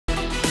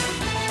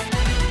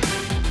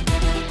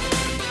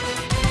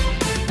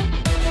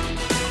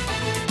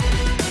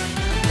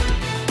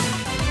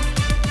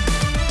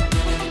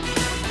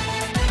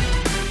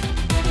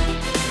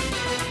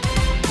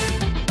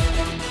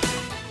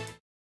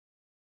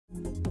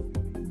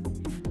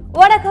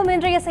வணக்கம்.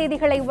 இன்றைய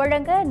செய்திகளை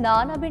வழங்க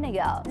நான்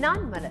அபிநயா.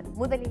 நான் மலர்.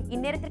 முதலில்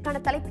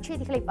இந்நேரத்திற்கான தலைப்புச்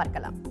செய்திகளை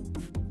பார்க்கலாம்.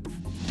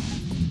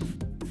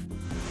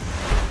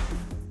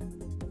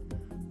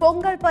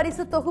 பொங்கல்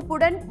பரிசு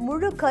தொகுப்புடன்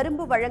முழு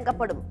கரும்பு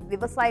வழங்கப்படும்.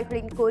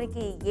 விவசாயிகளின்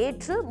கோரிக்கையை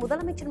ஏற்று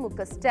முதலமைச்சர்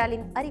மு.க.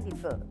 ஸ்டாலின்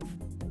அறிவிப்பு.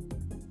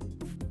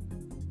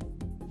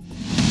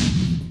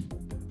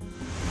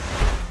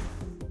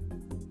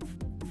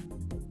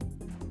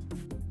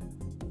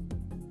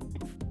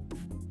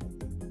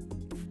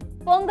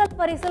 பொங்கல்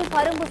பரிசில்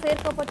கரும்பு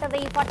சேர்க்கப்பட்டதை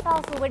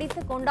பட்டாசு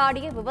வெடித்து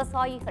கொண்டாடிய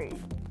விவசாயிகள்.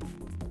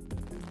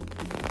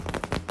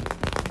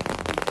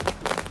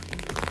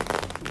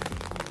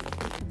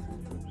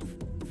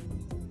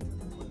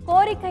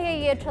 கோரிக்கையை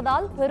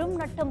ஏற்றதால் பெரும்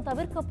நட்டம்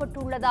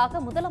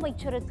தவிர்க்கப்பட்டுள்ளதாக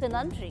முதலமைச்சருக்கு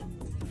நன்றி.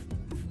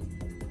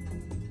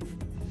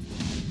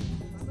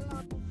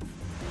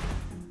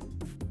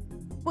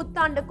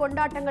 புத்தாண்டு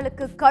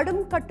கொண்டாட்டங்களுக்கு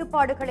கடும்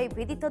கட்டுப்பாடுகளை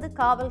விதித்தது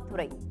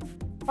காவல்துறை.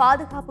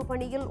 பாதுகாப்பு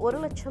பணியில்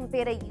 1,00,000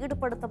 பேரை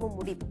ஈடுபடுத்தவும்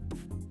முடிவு.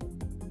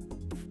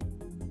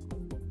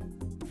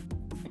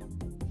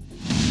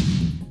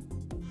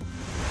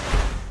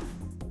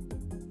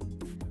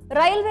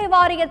 ரயில்வே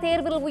வாரிய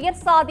தேர்வில்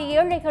உயர்சாதி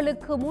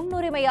ஏழைகளுக்கு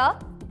முன்னுரிமையா?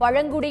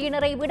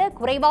 பழங்குடியினரை விட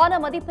குறைவான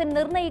மதிப்பெண்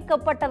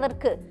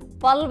நிர்ணயிக்கப்பட்டதற்கு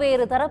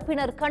பல்வேறு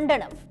தரப்பினர்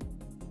கண்டனம்.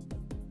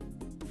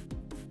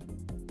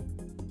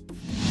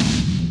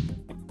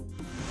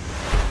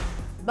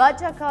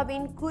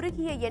 பாஜகவின்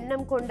குறுகிய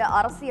எண்ணம் கொண்ட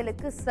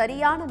அரசியலுக்கு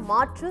சரியான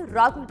மாற்று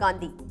ராகுல்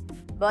காந்தி.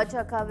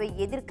 பாஜகவை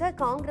எதிர்க்க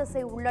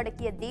காங்கிரஸை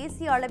உள்ளடக்கிய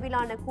தேசிய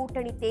அளவிலான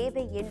கூட்டணி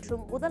தேவை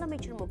என்றும்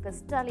முதலமைச்சர் மு.க.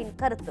 ஸ்டாலின்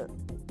கருத்து.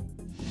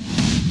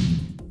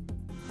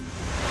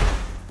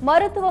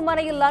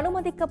 மருத்துவமனையில்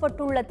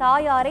அனுமதிக்கப்பட்டுள்ள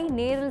தாயாரை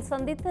நேரில்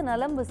சந்தித்து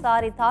நலம்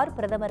விசாரித்தார்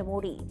பிரதமர்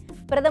மோடி.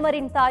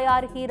 பிரதமரின்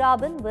தாயார்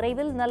ஹீராபின்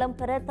விரைவில் நலம்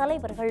பெற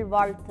தலைவர்கள்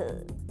வாழ்த்து.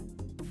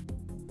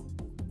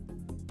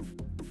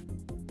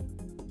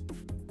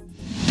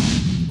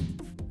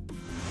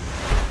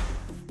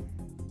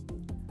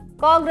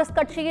 காங்கிரஸ்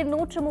கட்சியின்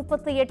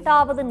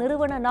 138வது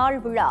நிறுவன நாள்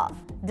விழா.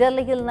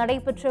 டெல்லியில்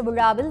நடைபெற்ற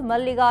விழாவில்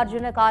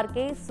மல்லிகார்ஜுன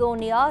கார்கே,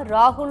 சோனியா,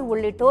 ராகுல்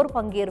உள்ளிட்டோர்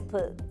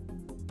பங்கேற்பு.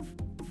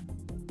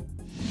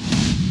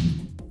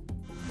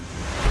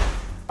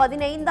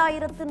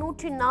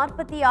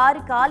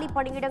 15,146 காலி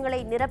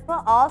பணியிடங்களை நிரப்ப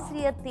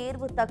ஆசிரியர்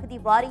தேர்வு தகுதி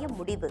வாரியம்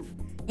முடிவு.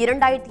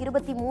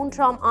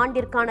 2023ஆம்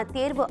ஆண்டிற்கான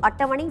தேர்வு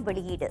அட்டவணை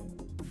வெளியீடு.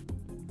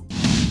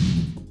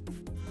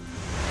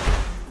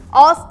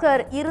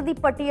 ஆஸ்கர்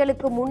இறுதிப்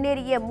பட்டியலுக்கு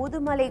முன்னேறிய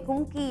முதுமலை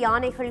கும்கி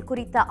யானைகள்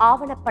குறித்த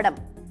ஆவணப்படம்.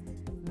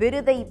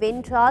 விருதை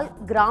வென்றால்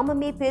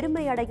கிராமமே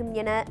பெருமை அடையும்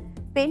என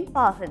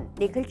பெண்பாகன்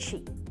நிகழ்ச்சி.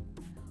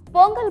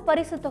 பொங்கல்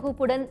பரிசு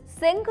தொகுப்புடன்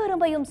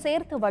செங்கரும்பையும்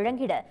சேர்த்து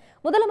வழங்கிட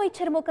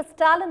முதலமைச்சர் மு.க.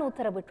 ஸ்டாலின்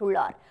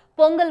உத்தரவிட்டுள்ளார்.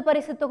 பொங்கல்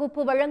பரிசு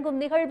தொகுப்பு வழங்கும்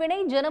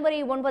நிகழ்வினை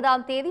ஜனவரி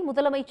 9ஆம் தேதி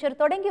முதலமைச்சர்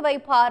தொடங்கி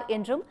வைப்பார்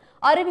என்றும்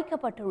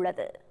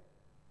அறிவிக்கப்பட்டுள்ளது.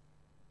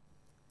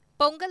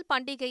 பொங்கல்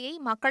பண்டிகையை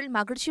மக்கள்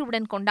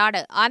மகிழ்ச்சியுடன் கொண்டாட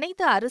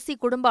அனைத்து அரிசி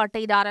குடும்ப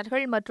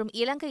அட்டைதாரர்கள் மற்றும்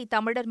இலங்கை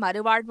தமிழர்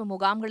மறுவாழ்வு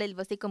முகாம்களில்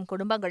வசிக்கும்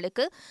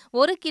குடும்பங்களுக்கு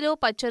 1 கிலோ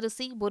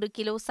பச்சரிசி, 1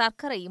 கிலோ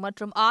சர்க்கரை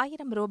மற்றும்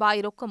 1000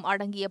 ரூபாய் ரொக்கம்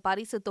அடங்கிய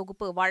பரிசு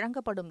தொகுப்பு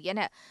வழங்கப்படும்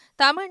என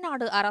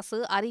தமிழ்நாடு அரசு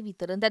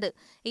அறிவித்திருந்தது.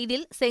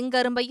 இதில்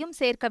செங்கரும்பையும்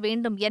சேர்க்க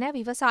வேண்டும் என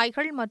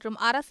விவசாயிகள் மற்றும்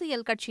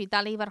அரசியல் கட்சி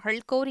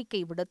தலைவர்கள்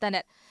கோரிக்கை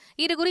விடுத்தனர்.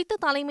 இதுகுறித்து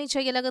தலைமைச்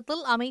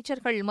செயலகத்தில்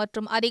அமைச்சர்கள்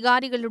மற்றும்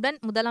அதிகாரிகளுடன்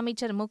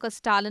முதலமைச்சர் மு.க.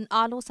 ஸ்டாலின்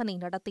ஆலோசனை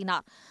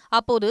நடத்தினார்.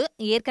 அப்போது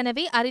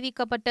ஏற்கனவே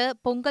அறிவிக்கப்பட்ட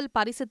பொங்கல்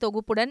பரிசு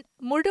தொகுப்புடன்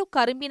முழு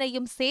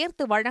கரும்பினையும்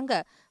சேர்த்து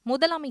வழங்க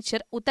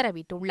முதலமைச்சர்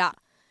உத்தரவிட்டுள்ளார்.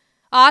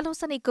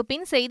 ஆலோசனைக்கு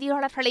பின்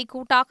செய்தியாளர்களை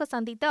கூட்டாக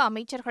சந்தித்த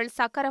அமைச்சர்கள்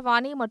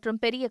சக்கரவாணி மற்றும்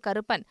பெரிய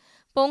கருப்பன்,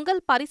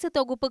 பொங்கல் பரிசு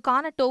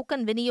தொகுப்புக்கான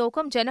டோக்கன்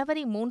விநியோகம்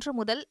ஜனவரி 3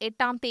 முதல்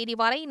 8ஆம் தேதி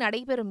வரை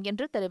நடைபெறும்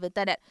என்று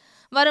தெரிவித்தனர்.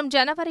 வரும்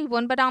ஜனவரி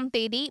 9ஆம்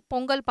தேதி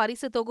பொங்கல்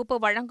பரிசு தொகுப்பு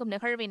வழங்கும்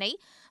நிகழ்வினை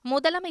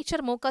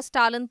முதலமைச்சர் மு.க.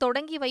 ஸ்டாலின்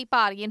தொடங்கி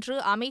வைப்பார் என்று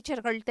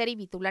அமைச்சர்கள்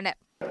தெரிவித்துள்ளனர்.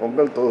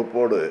 பொங்கல்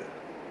தொகுப்போடு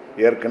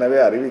ஏற்கனவே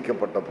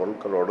அறிவிக்கப்பட்ட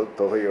பொருட்களோடு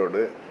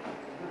தொகையோடு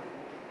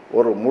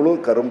ஒரு முழு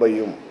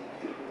கரும்பையும்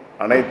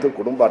அனைத்து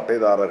குடும்ப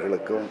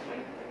அட்டைதாரர்களுக்கும்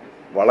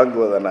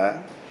வழங்குவதென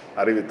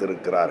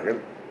அறிவித்திருக்கிறார்கள்.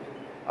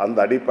 அந்த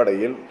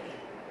அடிப்படையில்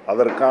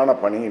அதற்கான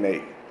பணியினை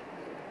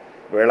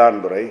வேளாண்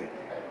துறை,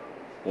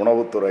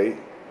 உணவுத்துறை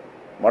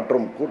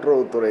மற்றும்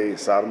கூட்டுறவுத்துறை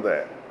சார்ந்த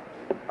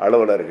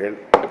அலுவலர்கள்,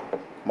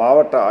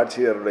 மாவட்ட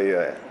ஆட்சியருடைய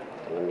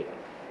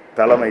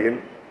தலைமையில்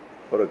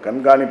ஒரு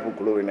கண்காணிப்பு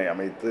குழுவினை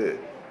அமைத்து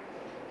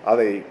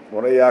அதை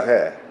முறையாக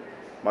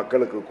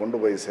மக்களுக்கு கொண்டு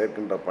போய்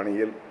சேர்க்கின்ற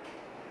பணியில்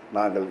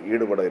நாங்கள்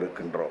ஈடுபட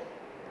இருக்கின்றோம்.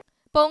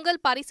 பொங்கல்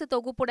பரிசு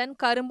தொகுப்புடன்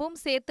கரும்பும்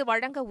சேர்த்து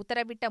வழங்க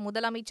உத்தரவிட்ட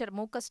முதலமைச்சர்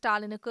மு.க.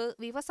 ஸ்டாலினுக்கு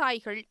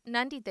விவசாயிகள்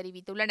நன்றி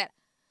தெரிவித்துள்ளனர்.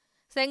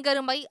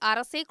 செங்கரும்பை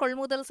அரசே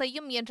கொள்முதல்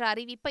செய்யும் என்ற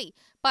அறிவிப்பை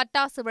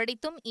பட்டாசு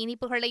வெடித்தும்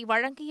இனிப்புகளை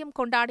வழங்கியும்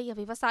கொண்டாடிய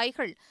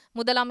விவசாயிகள்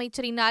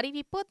முதலமைச்சரின்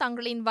அறிவிப்பு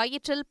தங்களின்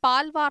வயிற்றில்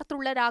பால்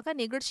வார்த்துள்ளதாக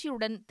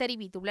நிகழ்ச்சியுடன்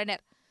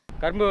தெரிவித்துள்ளனர்.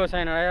 கரும்பு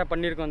விவசாயம் நிறையா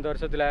பண்ணியிருக்கோம். இந்த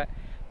வருஷத்தில்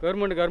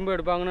கவர்மெண்ட் கரும்பு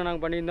எடுப்பாங்கன்னு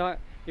நாங்கள் பண்ணியிருந்தோம்.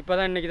 இப்போ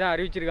தான் இன்றைக்கி தான்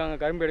அறிவிச்சிருக்காங்க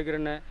கரும்பு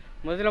எடுக்கிறேன்னு.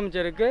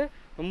 முதலமைச்சருக்கு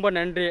ரொம்ப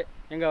நன்றி.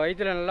 எங்கள்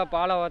வயிற்றில் நல்லா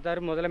பாலை வார்த்தார்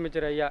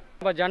முதலமைச்சர் ஐயா.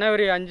 இப்போ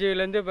ஜனவரி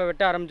 5லேருந்து இப்போ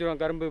வெட்ட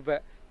ஆரம்பிச்சிடுவோம் கரும்பு. இப்போ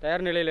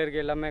தயார் நிலையில்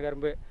இருக்குது எல்லாமே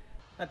கரும்பு.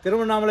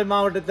 திருவண்ணாமலை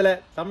மாவட்டத்தில்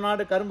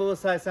தமிழ்நாடு கரும்பு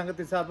விவசாய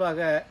சங்கத்தின் சார்பாக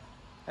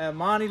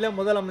மாநில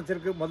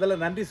முதலமைச்சருக்கு முதல்ல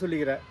நன்றி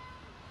சொல்லிக்கிறேன்.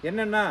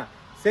 என்னென்னா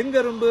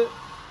செங்கரும்பு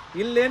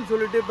இல்லைன்னு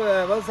சொல்லிட்டு இப்போ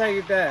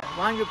விவசாயிகிட்ட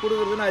வாங்கி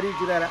கொடுக்குறதுன்னு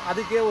அறிவிக்கிறாரு.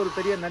 அதுக்கே ஒரு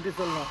பெரிய நன்றி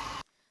சொல்லணும்.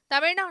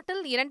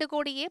 தமிழ்நாட்டில்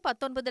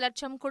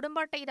 2,19,00,000 குடும்ப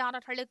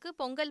அட்டைதாரர்களுக்கு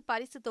பொங்கல்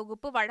பரிசு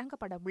தொகுப்பு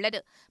வழங்கப்பட உள்ளது.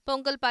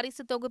 பொங்கல்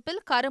பரிசு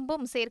தொகுப்பில்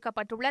கரும்பும்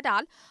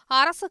சேர்க்கப்பட்டுள்ளதால்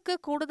அரசுக்கு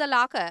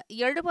கூடுதலாக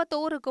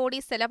 71 கோடி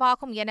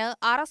செலவாகும் என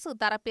அரசு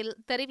தரப்பில்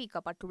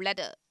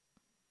தெரிவிக்கப்பட்டுள்ளது.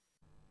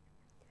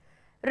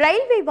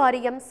 ரயில்வே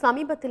வாரியம்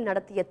சமீபத்தில்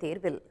நடத்திய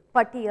தேர்வில்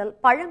பட்டியல்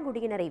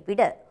பழங்குடியினரை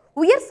விட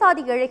உயர்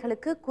சாதி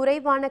ஏழைகளுக்கு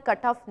குறைவான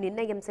கட் ஆஃப்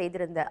நிர்ணயம்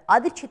செய்திருந்த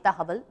அதிர்ச்சி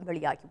தகவல்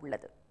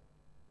வெளியாகியுள்ளது.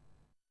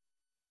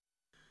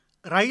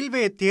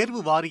 ரயில்வே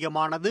தேர்வு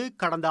வாரியமானது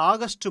கடந்த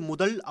ஆகஸ்ட்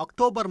முதல்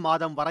அக்டோபர்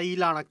மாதம்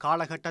வரையிலான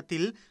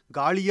காலகட்டத்தில்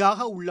காலியாக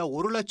உள்ள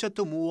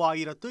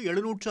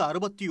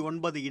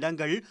 1,03,769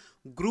 இடங்கள்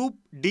குரூப்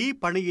டி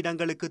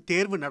பணியிடங்களுக்கு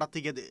தேர்வு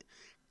நடத்தியது.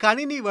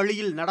 கணினி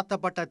வழியில்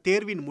நடத்தப்பட்ட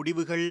தேர்வின்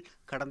முடிவுகள்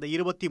கடந்த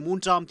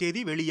 23ஆம்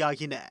தேதி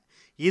வெளியாகின.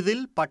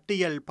 இதில்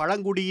பட்டியல்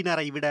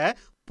பழங்குடியினரை விட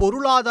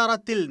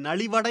பொருளாதாரத்தில்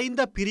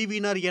நலிவடைந்த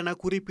பிரிவினர் என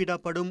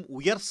குறிப்பிடப்படும்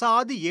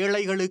உயர்சாதி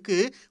ஏழைகளுக்கு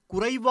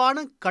குறைவான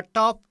கட்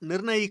ஆஃப்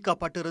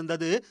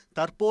நிர்ணயிக்கப்பட்டிருந்தது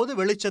தற்போது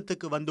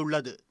வெளிச்சத்துக்கு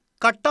வந்துள்ளது.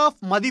 கட் ஆஃப்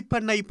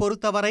மதிப்பெண்ணை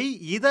பொறுத்தவரை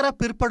இதர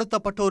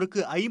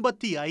பிற்படுத்தப்பட்டோருக்கு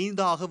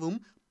 55ஆகவும்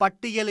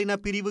பட்டியலின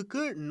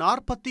பிரிவுக்கு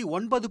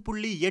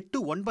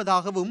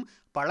 49.89ஆகவும்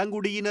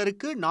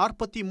பழங்குடியினருக்கு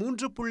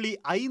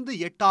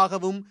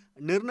 43.58ஆகவும்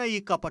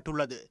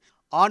நிர்ணயிக்கப்பட்டுள்ளது.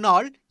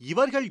 ஆனால்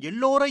இவர்கள்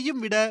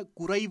எல்லோரையும் விட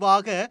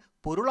குறைவாக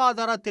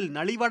பொருளாதாரத்தில்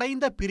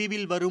நலிவடைந்த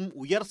பிரிவில் வரும்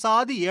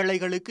உயர்சாதி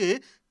ஏழைகளுக்கு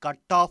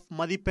கட் ஆஃப்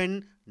மதிப்பெண்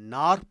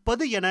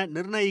 40 என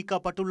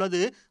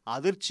நிர்ணயிக்கப்பட்டுள்ளது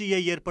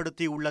அதிர்ச்சியை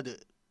ஏற்படுத்தியுள்ளது.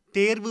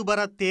 தேர்வு பெற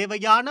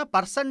தேவையான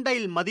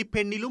பர்சன்டைல்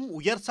மதிப்பெண்ணிலும்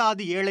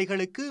உயர்சாதி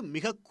ஏழைகளுக்கு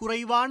மிக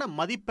குறைவான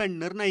மதிப்பெண்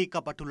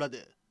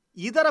நிர்ணயிக்கப்பட்டுள்ளது.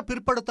 இதர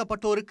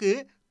பிற்படுத்தப்பட்டோருக்கு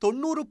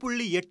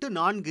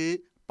 90.84,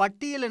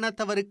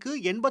 பட்டியலினத்தவருக்கு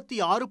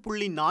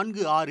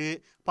 86.46,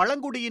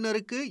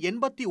 பழங்குடியினருக்கு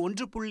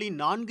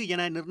 81.4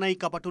 என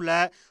நிர்ணயிக்கப்பட்டுள்ள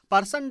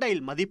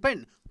பர்சன்டைல்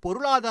மதிப்பெண்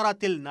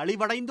பொருளாதாரத்தில்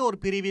நலிவடைந்தோர்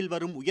பிரிவில்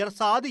வரும்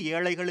உயர்சாதி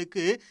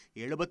ஏழைகளுக்கு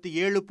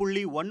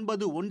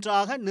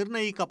 77.91ஆக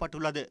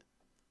நிர்ணயிக்கப்பட்டுள்ளது.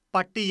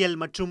 பட்டியல்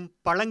மற்றும்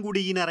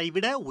பழங்குடியினரை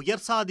விட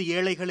உயர்சாதி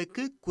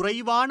ஏழைகளுக்கு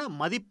குறைவான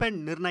மதிப்பெண்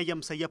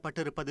நிர்ணயம்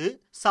செய்யப்பட்டிருப்பது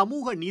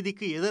சமூக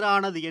நீதிக்கு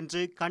எதிரானது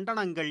என்று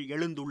கண்டனங்கள்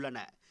எழுந்துள்ளன.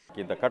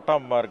 இந்த கட்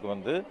ஆஃப் மார்க்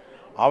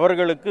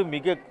அவர்களுக்கு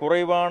மிக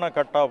குறைவான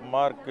கட் ஆஃப்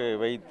மார்க்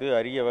வைத்து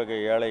அரிய வகை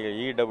ஏழைகள்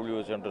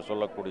இடபிள்யூஎஸ் என்று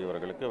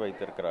சொல்லக்கூடியவர்களுக்கு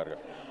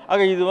வைத்திருக்கிறார்கள். ஆக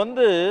இது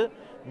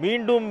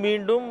மீண்டும்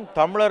மீண்டும்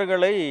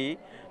தமிழர்களை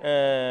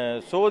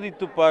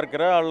சோதித்து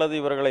பார்க்கிற அல்லது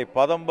இவர்களை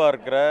பதம்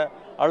பார்க்கிற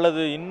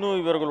அல்லது இன்னும்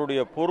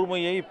இவர்களுடைய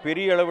பொறுமையை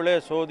பெரிய அளவிலே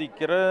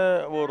சோதிக்கிற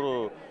ஒரு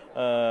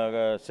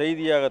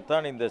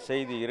செய்தியாகத்தான் இந்த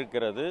செய்தி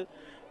இருக்கிறது.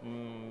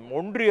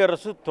 ஒன்றிய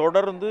அரசு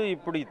தொடர்ந்து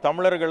இப்படி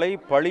தமிழர்களை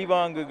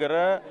பழிவாங்குகிற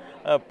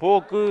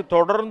போக்கு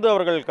தொடர்ந்து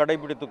அவர்கள்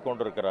கடைபிடித்து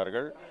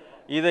கொண்டிருக்கிறார்கள்.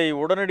 இதை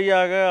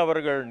உடனடியாக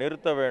அவர்கள்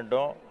நிறுத்த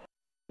வேண்டும்.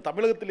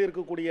 தமிழகத்தில்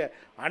இருக்கக்கூடிய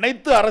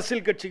அனைத்து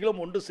அரசியல்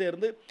கட்சிகளும் ஒன்று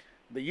சேர்ந்து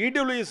இந்த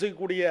இடபிள்யூஎஸ்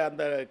கூடிய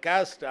அந்த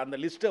கேஸ்ட் அந்த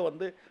லிஸ்ட்டை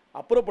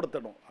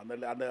அப்புறப்படுத்தணும். அந்த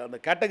அந்த அந்த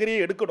கேட்டகரியை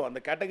எடுக்கணும். அந்த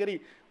கேட்டகரி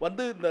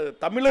இந்த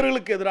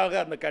தமிழர்களுக்கு எதிராக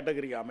அந்த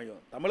கேட்டகரி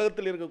அமையும்.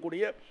 தமிழகத்தில்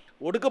இருக்கக்கூடிய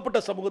ஒடுக்கப்பட்ட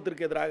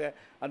சமூகத்திற்கு எதிராக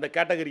அந்த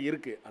கேட்டகரி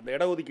இருக்குது, அந்த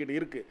இடஒதுக்கீடு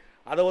இருக்குது.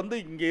 அதை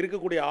இங்கே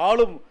இருக்கக்கூடிய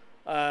ஆளும்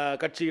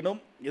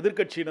கட்சியினும்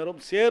எதிர்கட்சியினரும்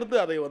சேர்ந்து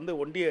அதை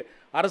ஒன்றிய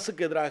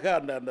அரசுக்கு எதிராக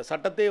அந்த அந்த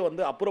சட்டத்தை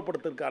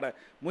அப்புறப்படுத்துவதற்கான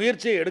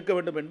முயற்சியை எடுக்க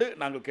வேண்டும் என்று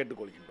நாங்கள்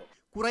கேட்டுக்கொள்கின்றோம்.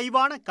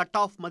 குறைவான கட்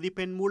ஆஃப்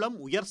மதிப்பெண் மூலம்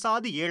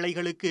உயர்சாதி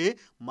ஏழைகளுக்கு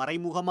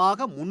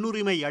மறைமுகமாக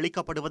முன்னுரிமை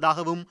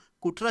அளிக்கப்படுவதாகவும்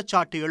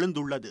குற்றச்சாட்டு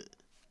எழுந்துள்ளது.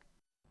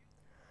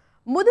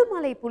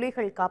 முதுமலை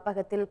புலிகள்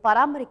காப்பகத்தில்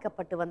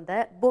பராமரிக்கப்பட்டு வந்த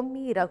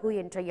பொம்மி, ரகு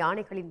என்ற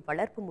யானைகளின்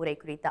வளர்ப்பு முறை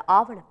குறித்த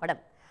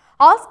ஆவணப்படம்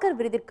ஆஸ்கர்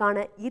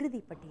விருதிற்கான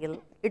இறுதி பட்டியல்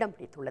இடம்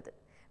பிடித்துள்ளது.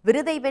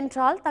 விருதை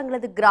வென்றால்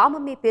தங்களது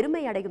கிராமமே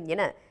பெருமை அடையும்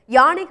என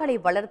யானைகளை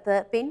வளர்த்த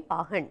பெண்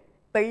பாகன்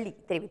பெள்ளி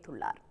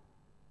தெரிவித்துள்ளார்.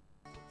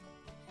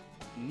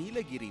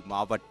 நீலகிரி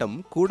மாவட்டம்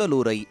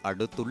கூடலூரை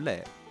அடுத்துள்ள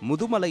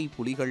முதுமலை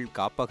புலிகள்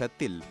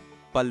காப்பகத்தில்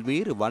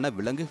பல்வேறு வன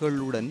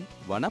விலங்குகளுடன்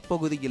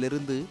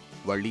வனப்பகுதியிலிருந்து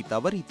வழி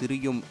தவறி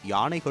திரியும்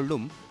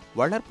யானைகளும்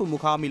வளர்ப்பு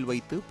முகாமில்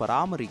வைத்து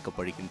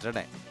பராமரிக்கப்படுகின்றன.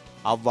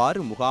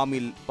 அவ்வாறு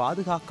முகாமில்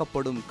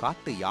பாதுகாக்கப்படும்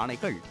காட்டு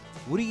யானைகள்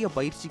உரிய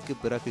பயிற்சிக்கு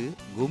பிறகு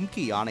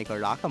கும்கி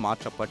யானைகளாக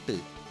மாற்றப்பட்டு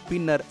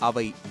பின்னர்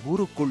அவை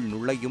ஊருக்குள்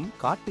நுழையும்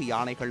காட்டு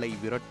யானைகளை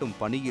விரட்டும்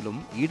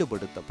பணியிலும்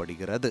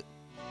ஈடுபடுத்தப்படுகிறது.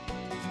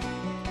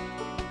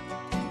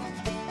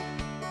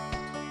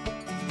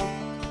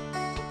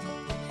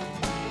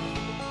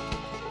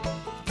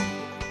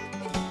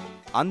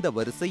 அந்த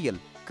வரிசையில்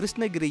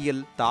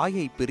கிருஷ்ணகிரியில்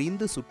தாயை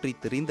பிரிந்து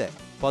சுற்றித் திரிந்த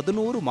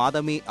 11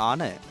 மாதமே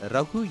ஆன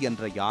ரகு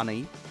என்ற யானை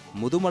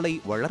முதுமலை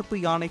வளர்ப்பு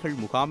யானைகள்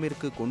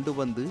முகாமிற்கு கொண்டு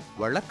வந்து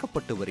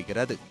வளர்க்கப்பட்டு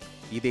வருகிறது.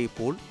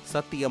 இதேபோல்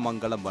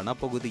சத்தியமங்கலம்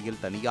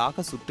வனப்பகுதியில்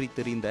தனியாக சுற்றித்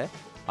திரிந்த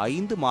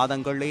 5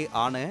 மாதங்களே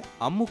ஆன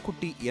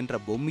அம்முக்குட்டி என்ற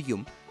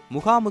பொம்மியும்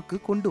முகாமுக்கு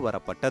கொண்டு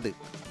வரப்பட்டது.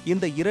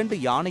 இந்த 2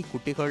 யானை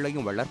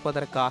குட்டிகளையும்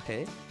வளர்ப்பதற்காக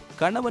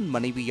கணவன்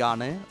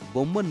மனைவியான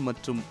பொம்மன்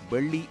மற்றும்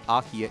வெள்ளி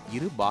ஆகிய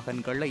 2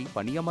 பாகன்களை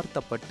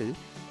பணியமர்த்தப்பட்டு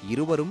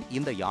இருவரும்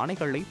இந்த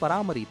யானைகளை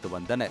பராமரித்து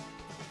வந்தனர்.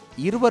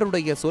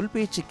 இருவருடைய சொல்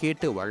பேச்சு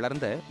கேட்டு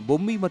வளர்ந்த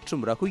பொம்மி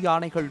மற்றும் ரகு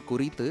யானைகள்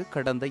குறித்து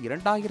கடந்த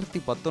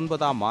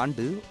 2019ஆம்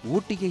ஆண்டு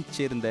ஊட்டியைச்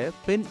சேர்ந்த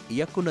பெண்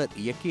இயக்குனர்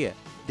இயக்கிய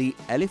தி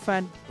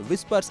எலிஃபண்ட்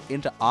விஸ்பர்ஸ்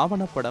என்ற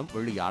ஆவணப்படம்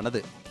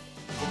வெளியானது.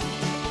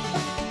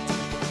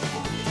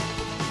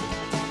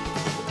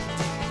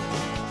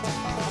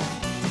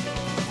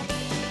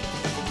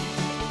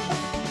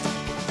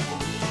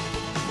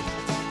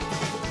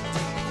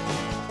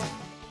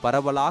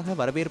 பரவலாக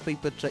வரவேற்பை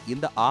பெற்ற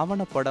இந்த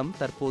ஆவணப்படம்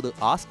தற்போது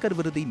ஆஸ்கர்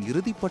விருதின்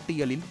இறுதிப்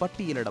பட்டியலில்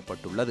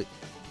பட்டியலிடப்பட்டுள்ளது.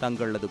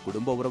 தங்களது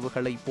குடும்ப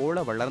உறவுகளைப்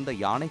போல வளர்ந்த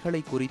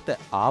யானைகளை குறித்த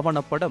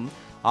ஆவணப்படம்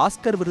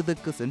ஆஸ்கர்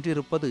விருதுக்கு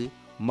சென்றிருப்பது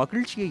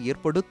மகிழ்ச்சியை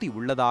ஏற்படுத்தி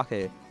உள்ளதாக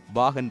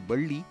பாகன்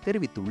வெள்ளி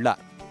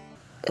தெரிவித்துள்ளார்.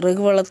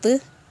 ரகு வளர்த்து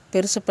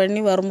பெருசு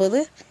பண்ணி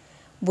வரும்போது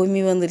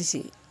பொம்மி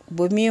வந்துருச்சு.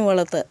 பொம்மியும்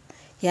வளர்த்த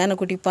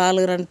யானைக்குட்டி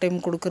பால் 2 டைம்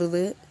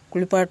கொடுக்கறது,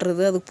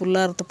 குளிப்பாட்டுறது, அதுக்கு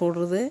புல்லாரத்து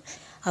போடுறது,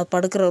 அது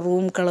படுக்கிற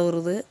ரூம்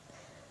கழுவுறது,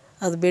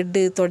 அது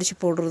பெட்டு துடைச்சி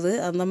போடுறது,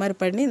 அந்த மாதிரி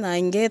பண்ணி நான்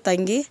இங்கே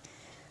தங்கி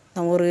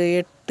நான் ஒரு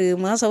 8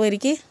 மாதம்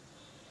வரைக்கும்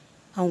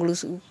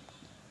அவங்களுக்கு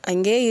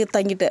அங்கேயே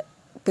தங்கிட்டேன்.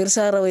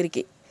 பெருசாகிற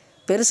வரைக்கும்.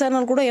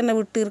 பெருசானால் கூட என்னை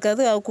விட்டு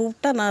இருக்காது. அவள்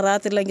கூப்பிட்டா நான்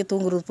ராத்திரியில் அங்கே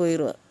தூங்குறது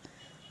போயிடுவேன்.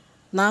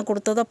 நான்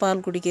கொடுத்ததா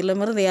பால் குடிக்க, இல்லை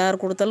மாதிரி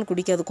யார் கொடுத்தாலும்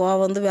குடிக்காது.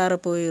 கோவம் வந்து வேற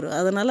போயிடும்.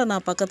 அதனால்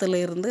நான் பக்கத்தில்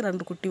இருந்து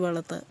 2 குட்டி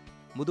வளர்த்தேன்.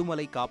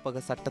 முதுமலை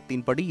காப்பக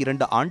சட்டத்தின்படி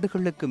 2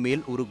 ஆண்டுகளுக்கு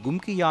மேல் ஒரு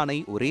கும்கி யானை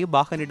ஒரே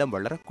பாகனிடம்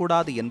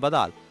வளரக்கூடாது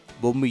என்பதால்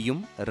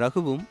பொம்மியும்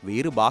ரகுவும்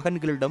வேறு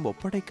பாகன்களிடம்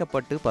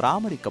ஒப்படைக்கப்பட்டு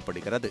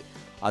பராமரிக்கப்படுகிறது.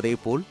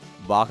 அதேபோல்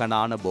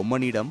பாகனான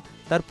பொம்மனிடம்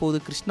தற்போது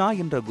கிருஷ்ணா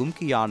என்ற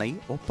கும்கி யானை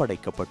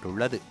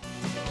ஒப்படைக்கப்பட்டுள்ளது.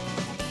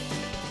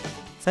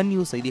 சன்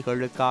நியூஸ்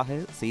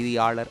செய்திகளுக்காக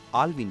செய்தியாளர்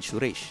ஆல்வின்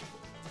சுரேஷ்.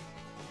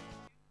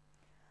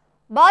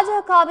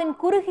 பாஜகவின்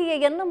குறுகிய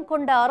எண்ணம்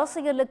கொண்ட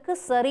அரசியலுக்கு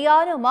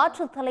சரியான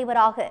மாற்றுத்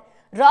தலைவராக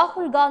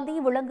ராகுல் காந்தி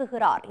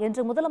விளங்குகிறார்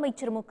என்று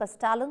முதலமைச்சர் மு க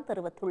ஸ்டாலின்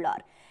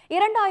தெரிவித்துள்ளார்.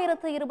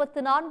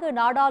 2024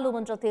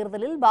 நாடாளுமன்ற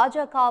தேர்தலில்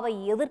பாஜகவை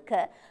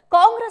எதிர்க்க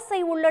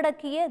காங்கிரஸை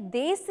உள்ளடக்கிய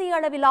தேசிய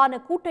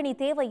அளவிலான கூட்டணி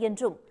தேவை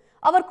என்றும்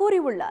அவர்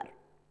கூறியுள்ளார்.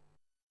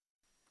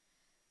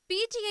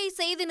 பிடிஐ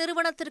செய்தி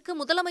நிறுவனத்திற்கு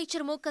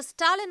முதலமைச்சர் மு க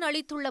ஸ்டாலின்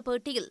அளித்துள்ள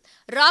பேட்டியில்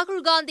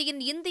ராகுல்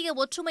காந்தியின் இந்திய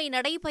ஒற்றுமை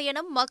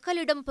நடைபயணம்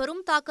மக்களிடம்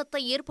பெரும்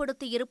தாக்கத்தை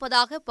ஏற்படுத்தி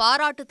இருப்பதாக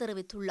பாராட்டு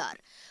தெரிவித்துள்ளார்.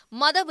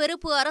 மத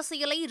வெறுப்பு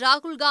அரசியலை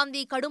ராகுல்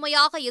காந்தி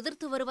கடுமையாக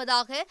எதிர்த்து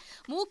வருவதாக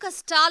மு க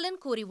ஸ்டாலின்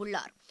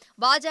கூறியுள்ளார்.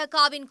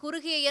 பாஜகவின்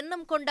குறுகிய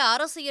எண்ணம் கொண்ட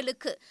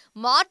அரசியலுக்கு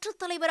மாற்றுத்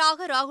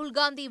தலைவராக ராகுல்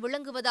காந்தி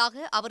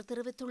விளங்குவதாக அவர்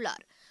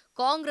தெரிவித்துள்ளார்.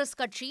 காங்கிரஸ்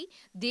கட்சி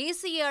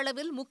தேசிய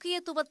அளவில்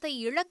முக்கியத்துவத்தை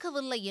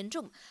இழக்கவில்லை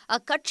என்றும்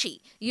அக்கட்சி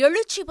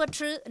எழுச்சி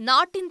பெற்று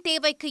நாட்டின்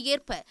தேவைக்கு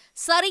ஏற்ப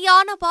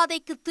சரியான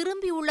பாதைக்கு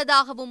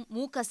திரும்பியுள்ளதாகவும்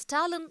மு க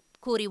ஸ்டாலின்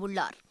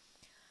கூறியுள்ளார்.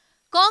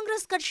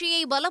 காங்கிரஸ்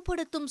கட்சியை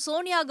பலப்படுத்தும்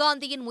சோனியா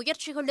காந்தியின்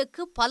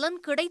முயற்சிகளுக்கு பலன்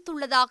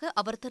கிடைத்துள்ளதாக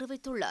அவர்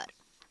தெரிவித்துள்ளார்.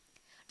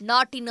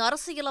 நாட்டின்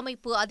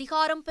அரசியலமைப்பு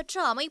அதிகாரம் பெற்ற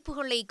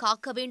அமைப்புகளை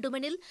காக்க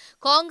வேண்டுமெனில்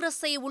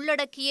காங்கிரஸை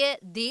உள்ளடக்கிய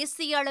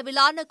தேசிய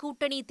அளவிலான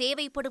கூட்டணி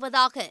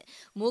தேவைப்படுவதாக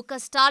மு க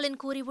ஸ்டாலின்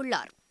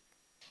கூறியுள்ளார்.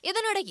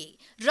 இதனிடையே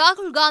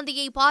ராகுல்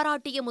காந்தியை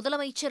பாராட்டிய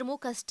முதலமைச்சர் மு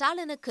க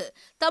ஸ்டாலினுக்கு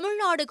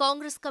தமிழ்நாடு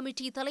காங்கிரஸ்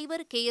கமிட்டி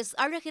தலைவர் KS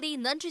அழகிரி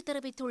நன்றி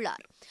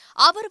தெரிவித்துள்ளார்.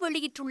 அவர்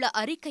வெளியிட்டுள்ள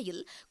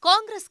அறிக்கையில்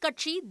காங்கிரஸ்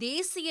கட்சி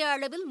தேசிய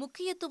அளவில்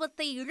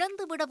முக்கியத்துவத்தை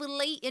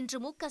இழந்துவிடவில்லை என்று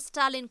மு க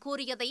ஸ்டாலின்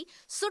கூறியதை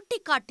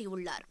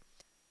சுட்டிக்காட்டியுள்ளார்.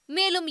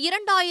 மேலும்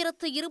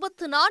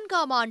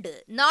 2024ஆம் ஆண்டு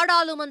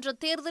நாடாளுமன்ற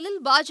தேர்தலில்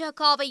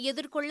பாஜகவை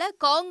எதிர்கொள்ள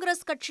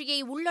காங்கிரஸ் கட்சியை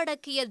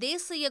உள்ளடக்கிய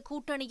தேசிய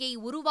கூட்டணியை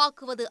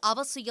உருவாக்குவது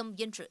அவசியம்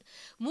என்று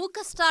மு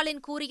க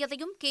ஸ்டாலின்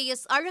கூறியதையும்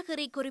KS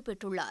அழகிரி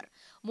குறிப்பிட்டுள்ளார்.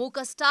 மு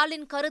க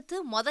ஸ்டாலின் கருத்து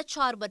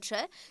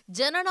மதச்சார்பற்ற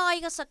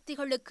ஜனநாயக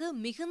சக்திகளுக்கு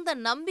மிகுந்த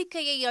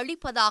நம்பிக்கையை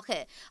அளிப்பதாக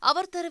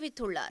அவர்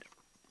தெரிவித்துள்ளார்.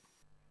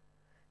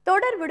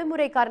 தொடர்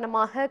விடுமுறை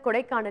காரணமாக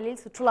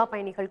கொடைக்கானலில் சுற்றுலா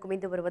பயணிகள்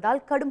குவிந்து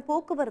வருவதால் கடும்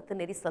போக்குவரத்து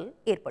நெரிசல்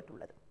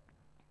ஏற்பட்டுள்ளது.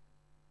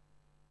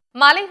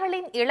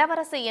 மலைகளின்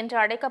இளவரசி என்று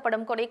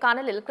அழைக்கப்படும்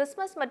கொடைக்கானலில்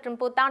கிறிஸ்துமஸ் மற்றும்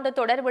புத்தாண்டு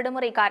தொடர்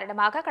விடுமுறை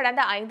காரணமாக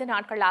கடந்த 5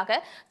 நாட்களாக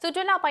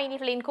சுற்றுலா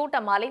பயணிகளின்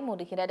கூட்டம்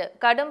அலைமோதுகிறது.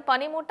 கடும்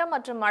பனிமூட்டம்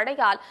மற்றும்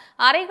மழையால்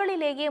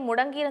அறைகளிலேயே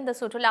முடங்கியிருந்த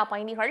சுற்றுலா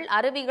பயணிகள்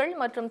அருவிகள்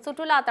மற்றும்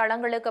சுற்றுலா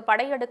தளங்களுக்கு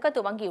படையெடுக்க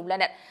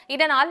துவங்கியுள்ளனர்.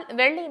 இதனால்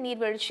வெள்ளி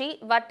நீர்வீழ்ச்சி,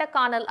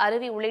 வட்டக்கானல்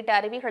அருவி உள்ளிட்ட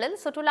அருவிகளில்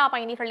சுற்றுலா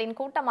பயணிகளின்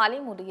கூட்டம்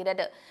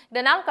அலைமோதுகிறது.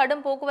 இதனால்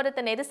கடும்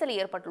போக்குவரத்து நெரிசல்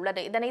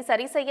ஏற்பட்டுள்ளது. இதனை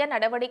சரி செய்ய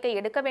நடவடிக்கை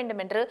எடுக்க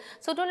வேண்டும் என்று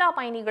சுற்றுலா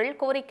பயணிகள்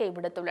கோரிக்கை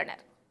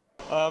விடுத்துள்ளனர்.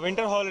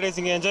 வின்டர் ஹாலிடேஸ்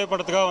இங்கே என்ஜாய்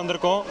பண்ணுறதுக்காக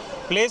வந்திருக்கோம்.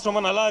 பிளேஸ்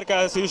ரொம்ப நல்லா இருக்குது.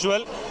 ஆஸ்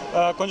யூஷுவல்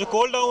கொஞ்சம்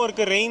கோல்டாகவும்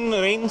இருக்குது.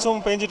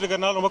 ரெயின்ஸும் பெஞ்சிட்டு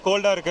இருக்கிறதுனால ரொம்ப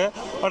கோல்டாக இருக்குது.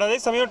 பட் அதே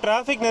சமயம்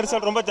டிராஃபிக்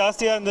நெரிசல் ரொம்ப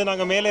ஜாஸ்தியாக இருந்து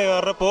நாங்கள் மேலே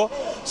வர்றப்போ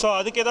ஸோ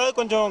அதுக்கு ஏதாவது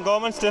கொஞ்சம்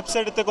கவர்மெண்ட் ஸ்டெப்ஸ்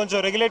எடுத்து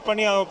கொஞ்சம் ரெகுலேட்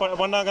பண்ணி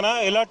பண்ணாங்கன்னா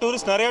எல்லா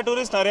டூரிஸ்ட்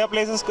நிறையா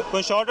பிளேசஸ்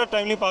கொஞ்சம் ஷார்ட்டர்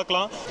டைம்லேயும்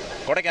பார்க்கலாம்.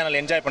 கொடைக்கானல்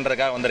என்ஜாய்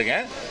பண்ணுறதுக்காக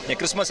வந்திருக்கேன். இங்கே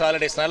கிறிஸ்மஸ்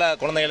ஹாலிடேஸ்னால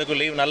குழந்தைங்களுக்கு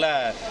லீவ் நல்ல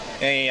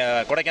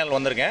கொடைக்கானல்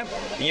வந்திருக்கேன்.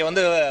 இங்கே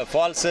வந்து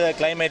falls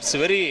climates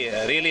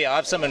really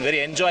ஆப்சம் and very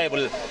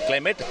enjoyable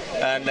climate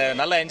and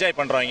நல்லா என்ஜாய்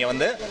பண்ணுறோம். இங்கே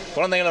வந்து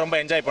குழந்தைங்களும் ரொம்ப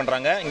என்ஜாய்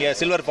பண்ணுறாங்க. இங்கே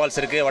சில்வர் ஃபால்ஸ்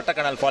இருக்குது,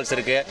 வட்டக்கனால் ஃபால்ஸ்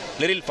இருக்குது,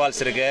 லிரில்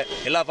ஃபால்ஸ் இருக்குது.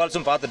 எல்லா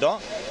ஃபால்ஸும் பார்த்துட்டோம்.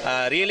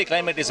 Really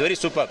climate is very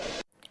super.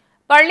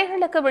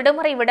 பள்ளிகளுக்கு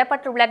விடுமுறை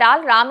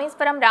விடப்பட்டுள்ளதால்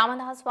ராமேஸ்வரம்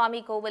ராமநாத சுவாமி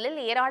கோவிலில்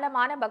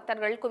ஏராளமான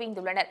பக்தர்கள்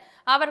குவிந்துள்ளனர்.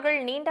 அவர்கள்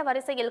நீண்ட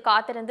வரிசையில்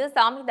காத்திருந்து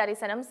சாமி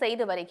தரிசனம்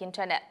செய்து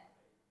வருகின்றனர்.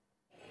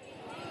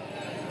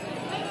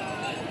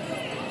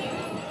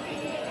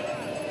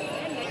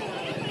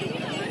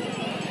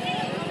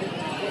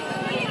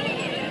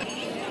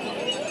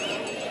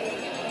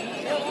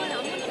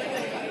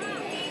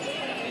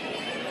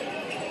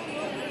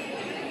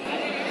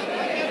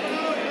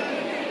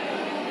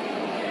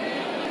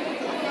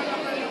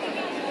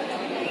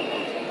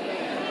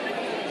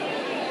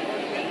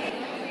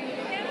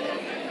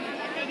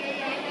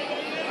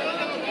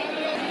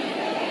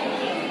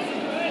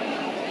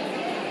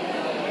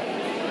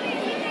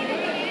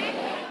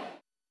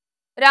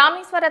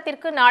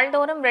 ராமேஸ்வரத்திற்கு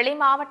நாள்தோறும் வெளி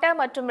மாவட்ட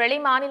மற்றும் வெளி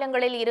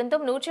மாநிலங்களில்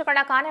இருந்தும்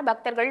நூற்றுக்கணக்கான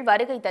பக்தர்கள்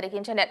வருகை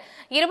தருகின்றனர்.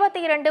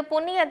 22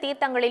 புண்ணிய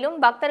தீர்த்தங்களிலும்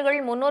பக்தர்கள்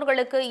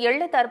முன்னோர்களுக்கு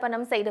எள்ளு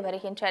தர்ப்பணம் செய்து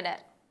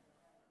வருகின்றனர்.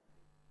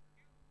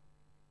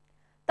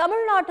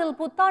 தமிழ்நாட்டில்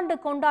புத்தாண்டு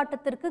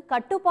கொண்டாட்டத்திற்கு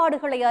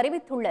கட்டுப்பாடுகளை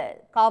அறிவித்துள்ள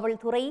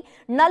காவல்துறை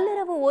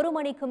நள்ளிரவு 1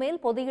 மணிக்கு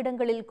மேல் பொது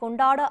இடங்களில்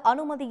கொண்டாட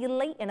அனுமதி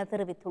இல்லை என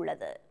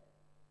தெரிவித்துள்ளது.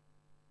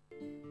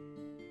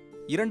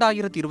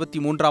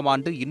 2023ஆம்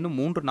ஆண்டு இன்னும்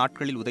 3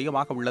 நாட்களில்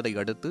உதயமாக உள்ளதை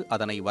அடுத்து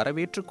அதனை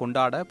வரவேற்று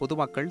கொண்டாட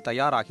பொதுமக்கள்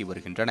தயாராகி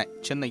வருகின்றனர்.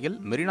 சென்னையில்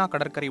மெரினா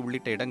கடற்கரை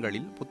உள்ளிட்ட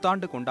இடங்களில்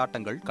புத்தாண்டு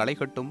கொண்டாட்டங்கள்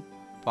களைகட்டும்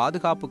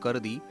பாதுகாப்பு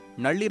கருதி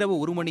நள்ளிரவு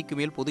 1 மணிக்கு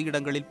மேல் பொது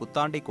இடங்களில்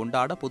புத்தாண்டை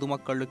கொண்டாட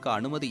பொதுமக்களுக்கு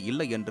அனுமதி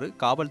இல்லை என்று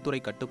காவல்துறை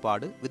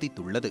கட்டுப்பாடு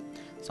விதித்துள்ளது.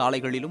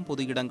 சாலைகளிலும்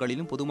பொது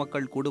இடங்களிலும்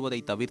பொதுமக்கள்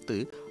கூடுவதை தவிர்த்து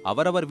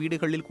அவரவர்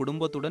வீடுகளில்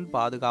குடும்பத்துடன்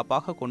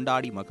பாதுகாப்பாக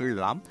கொண்டாடி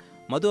மகிழலாம்.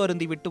 மது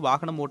அருந்திவிட்டு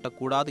வாகனம்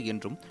ஓட்டக்கூடாது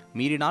என்றும்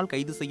மீறினால்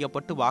கைது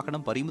செய்யப்பட்டு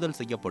வாகனம் பறிமுதல்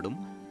செய்யப்படும்.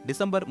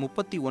 டிசம்பர்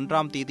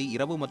 31ஆம் தேதி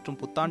இரவு மற்றும்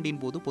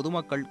புத்தாண்டின் போது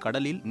பொதுமக்கள்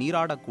கடலில்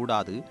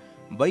நீராடக்கூடாது.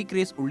 பைக்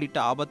ரேஸ் உள்ளிட்ட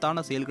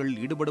ஆபத்தான செயல்களில்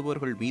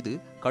ஈடுபடுபவர்கள் மீது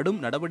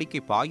கடும்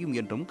நடவடிக்கை பாயும்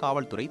என்றும்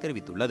காவல்துறை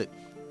தெரிவித்துள்ளது.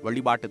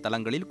 வழிபாட்டு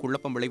தலங்களில்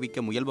குழப்பம்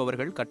விளைவிக்க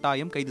முயல்பவர்கள்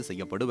கட்டாயம் கைது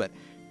செய்யப்படுவர்.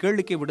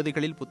 கேளிக்கை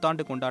விடுதிகளில்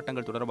புத்தாண்டு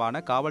கொண்டாட்டங்கள்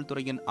தொடர்பான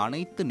காவல்துறையின்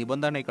அனைத்து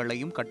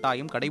நிபந்தனைகளையும்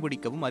கட்டாயம்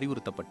கடைபிடிக்கவும்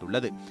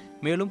அறிவுறுத்தப்பட்டுள்ளது.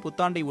 மேலும்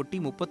புத்தாண்டை ஒட்டி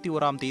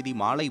 31ஆம் தேதி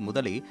மாலை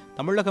முதலே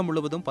தமிழகம்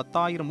முழுவதும்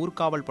 10,000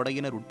 ஊர்காவல்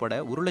படையினர் உட்பட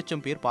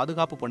 1,00,000 பேர்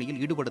பாதுகாப்பு பணியில்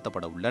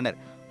ஈடுபடுத்தப்பட உள்ளனர்.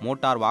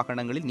 மோட்டார்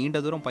வாகனங்களில்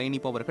நீண்ட தூரம்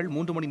பயணிப்பவர்கள்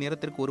 3 மணி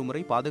நேரத்திற்கு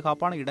ஒருமுறை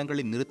பாதுகாப்பான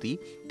இடங்களில் நிறுத்தி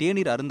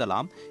தேநீர்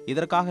அருந்தலாம்.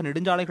 இதற்காக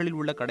நெடுஞ்சாலைகளில்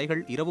உள்ள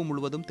கடைகள் இரவு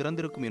முழுவதும்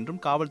திறந்திருக்கும்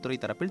என்றும் காவல்துறை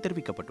தரப்பில்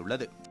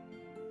தெரிவிக்கப்பட்டுள்ளது.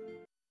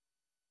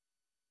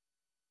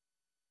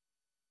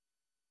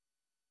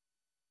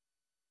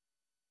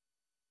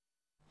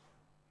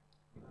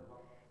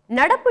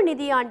 நடப்பு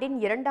நிதியாண்டின்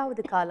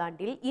 2வது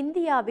காலாண்டில்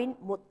இந்தியாவின்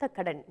மொத்த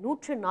கடன்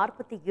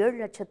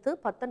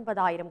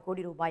 147,19,000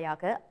 கோடி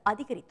ரூபாயாக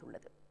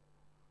அதிகரித்துள்ளது.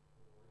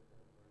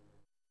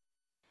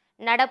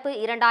 நடப்பு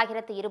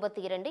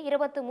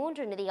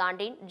 2022-23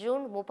 நிதியாண்டின்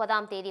ஜூன்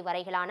 30ஆம் தேதி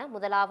வரையிலான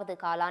முதலாவது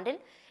காலாண்டில்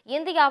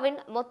இந்தியாவின்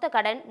மொத்த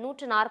கடன்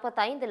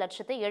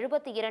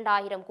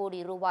 145,72,000 கோடி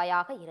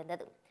ரூபாயாக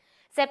இருந்தது.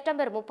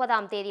 செப்டம்பர்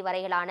 30ஆம் தேதி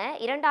வரையிலான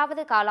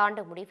 2வது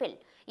காலாண்டு முடிவில்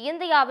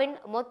இந்தியாவின்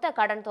மொத்த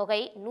கடன்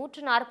தொகை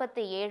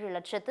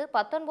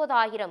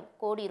 147,19,000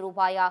 கோடி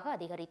ரூபாயாக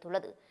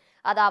அதிகரித்துள்ளது.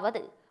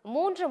 அதாவது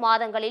 3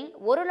 மாதங்களில்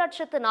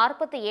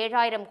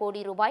 1,47,000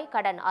 கோடி ரூபாய்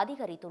கடன்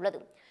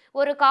அதிகரித்துள்ளது.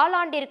 ஒரு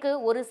காலாண்டிற்கு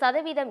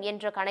 1%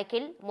 என்ற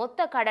கணக்கில் மொத்த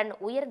கடன்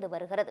உயர்ந்து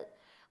வருகிறது.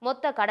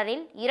 மொத்த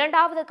கடனில்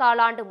 2வது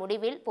காலாண்டு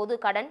முடிவில் பொது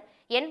கடன்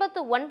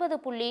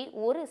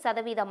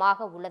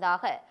 89.1%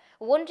 உள்ளதாக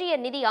ஒன்றிய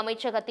நிதி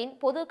அமைச்சகத்தின்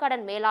பொது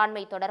கடன்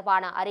மேலாண்மை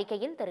தொடர்பான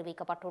அறிக்கையில்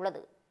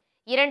தெரிவிக்கப்பட்டுள்ளது.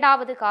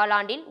 2வது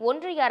காலாண்டில்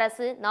ஒன்றிய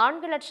அரசு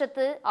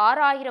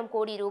 4,06,000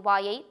 கோடி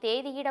ரூபாயை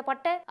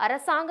தேதியிடப்பட்ட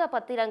அரசாங்க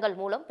பத்திரங்கள்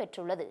மூலம்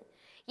பெற்றுள்ளது.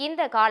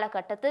 இந்த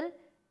காலகட்டத்தில்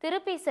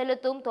திருப்பி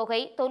செலுத்தும்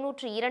தொகை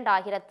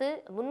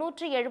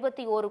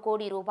 92,371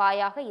 கோடி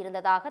ரூபாயாக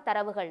இருந்ததாக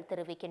தரவுகள்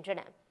தெரிவிக்கின்றன.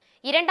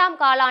 2ஆம்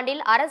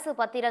காலாண்டில் அரசு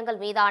பத்திரங்கள்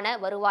மீதான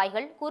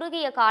வருவாய்கள்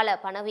குறுகிய கால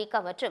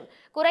பணவீக்கம் மற்றும்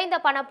குறைந்த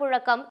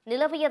பணப்புழக்கம்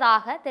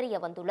நிலவியதாக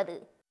தெரியவந்துள்ளது.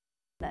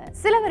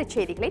 சிலவரி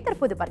செய்திகளை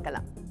தற்போது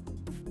பார்க்கலாம்.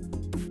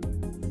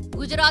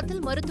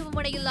 குஜராத்தில்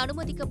மருத்துவமனையில்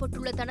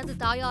அனுமதிக்கப்பட்டுள்ள தனது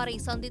தாயாரை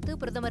சந்தித்து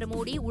பிரதமர்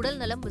மோடி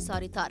உடல்நலம்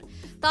விசாரித்தார்.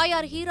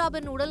 தாயார்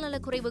ஹீராபின்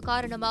உடல்நலக்குறைவு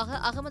காரணமாக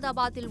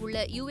அகமதாபாத்தில் உள்ள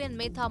UN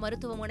மேத்தா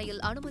மருத்துவமனையில்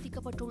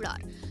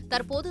அனுமதிக்கப்பட்டுள்ளார்.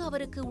 தற்போது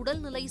அவருக்கு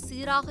உடல்நிலை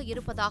சீராக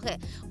இருப்பதாக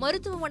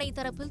மருத்துவமனை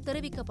தரப்பில்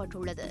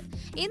தெரிவிக்கப்பட்டுள்ளது.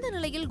 இந்த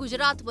நிலையில்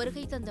குஜராத்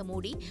வருகை தந்த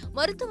மோடி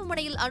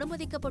மருத்துவமனையில்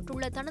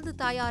அனுமதிக்கப்பட்டுள்ள தனது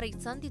தாயாரை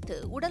சந்தித்து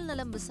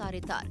உடல்நலம்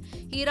விசாரித்தார்.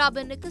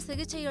 ஹீராபினுக்கு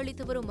சிகிச்சை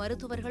அளித்து வரும்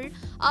மருத்துவர்கள்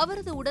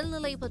அவரது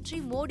உடல்நிலை பற்றி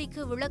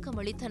மோடிக்கு விளக்கம்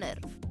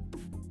அளித்தனர்.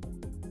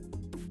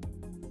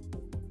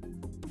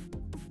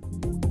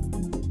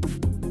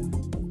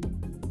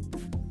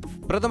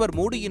 பிரதமர்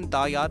மோடியின்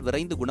தாயார்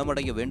விரைந்து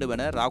குணமடைய வேண்டும்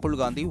என ராகுல்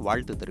காந்தி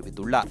வாழ்த்து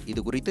தெரிவித்துள்ளார்.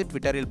 இதுகுறித்து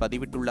ட்விட்டரில்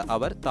பதிவிட்டுள்ள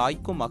அவர்,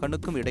 தாய்க்கும்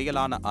மகனுக்கும்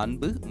இடையிலான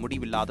அன்பு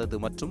முடிவில்லாதது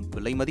மற்றும்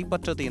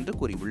விலைமதிப்பற்றது என்று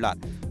கூறியுள்ளார்.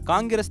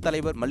 காங்கிரஸ்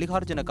தலைவர்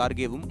மல்லிகார்ஜுன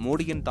கார்கேவும்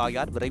மோடியின்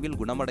தாயார் விரைவில்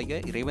குணமடைய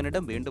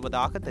இறைவனிடம்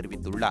வேண்டுவதாக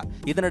தெரிவித்துள்ளார்.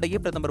 இதனிடையே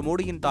பிரதமர்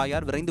மோடியின்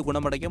தாயார் விரைந்து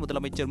குணமடைய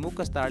முதலமைச்சர்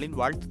மு.க.ஸ்டாலின்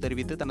வாழ்த்து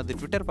தெரிவித்து தனது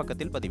ட்விட்டர்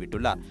பக்கத்தில்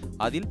பதிவிட்டுள்ளார்.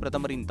 அதில்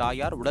பிரதமரின்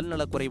தாயார்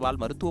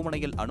உடல்நலக்குறைவால்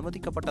மருத்துவமனையில்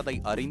அனுமதிக்கப்பட்டதை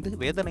அறிந்து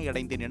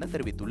வேதனையடைந்தேன் என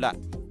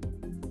தெரிவித்துள்ளார்.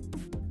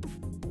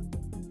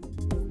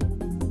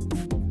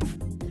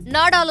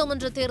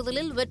 நாடாளுமன்ற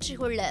தேர்தலில் வெற்றி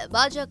கொள்ள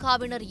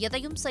பாஜகவினர்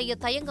எதையும் செய்ய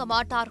தயங்க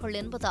மாட்டார்கள்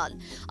என்பதால்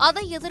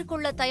அதை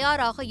எதிர்கொள்ள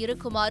தயாராக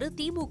இருக்குமாறு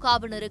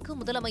திமுகவினருக்கு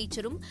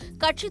முதலமைச்சரும்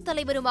கட்சித்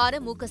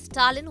தலைவருமான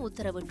மு.க.ஸ்டாலின்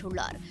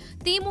உத்தரவிட்டுள்ளார்.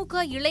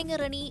 திமுக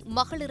இளைஞர் அணி,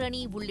 மகளிர்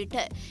அணி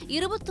உள்ளிட்ட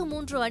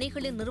 23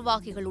 அணிகளின்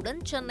நிர்வாகிகளுடன்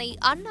சென்னை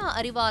அண்ணா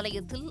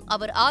அறிவாலயத்தில்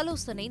அவர்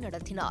ஆலோசனை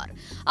நடத்தினார்.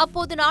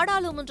 அப்போது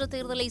நாடாளுமன்ற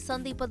தேர்தலை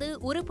சந்திப்பது,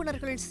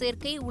 உறுப்பினர்கள்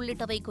சேர்க்கை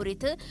உள்ளிட்டவை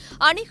குறித்து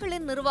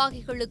அணிகளின்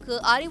நிர்வாகிகளுக்கு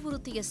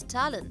அறிவுறுத்திய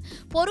ஸ்டாலின்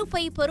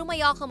பொறுப்பை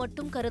பெருமையாக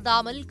மட்டும்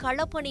கருதாமல்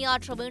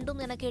களப்பணியாற்ற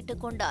வேண்டும் என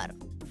கேட்டுக் கொண்டார்.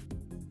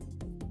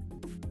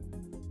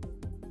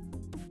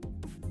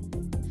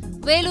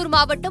 வேலூர்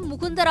மாவட்டம்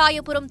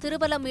முகுந்தராயபுரம்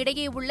திருவலம்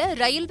இடையே உள்ள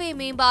ரயில்வே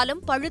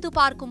மேம்பாலம் பழுது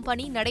பார்க்கும்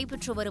பணி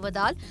நடைபெற்று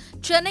வருவதால்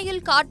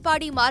சென்னையில்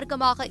காட்பாடி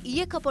மார்க்கமாக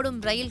இயக்கப்படும்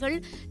ரயில்கள்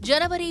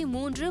ஜனவரி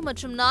 3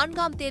 மற்றும்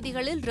 4ஆம்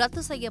தேதிகளில்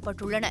ரத்து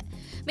செய்யப்பட்டுள்ளன.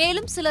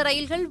 மேலும் சில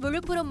ரயில்கள்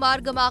விழுப்புரம்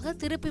மார்க்கமாக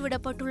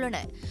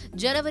திருப்பிவிடப்பட்டுள்ளன.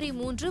 ஜனவரி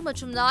 3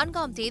 மற்றும்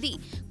 4ஆம் தேதி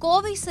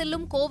கோவை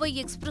செல்லும் கோவை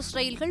எக்ஸ்பிரஸ்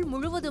ரயில்கள்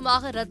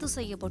முழுவதுமாக ரத்து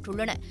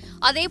செய்யப்பட்டுள்ளன.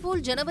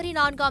 அதேபோல் ஜனவரி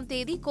 4ஆம்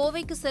தேதி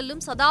கோவைக்கு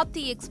செல்லும்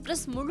சதாப்தி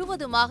எக்ஸ்பிரஸ்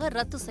முழுவதுமாக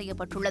ரத்து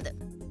செய்யப்பட்டுள்ளது.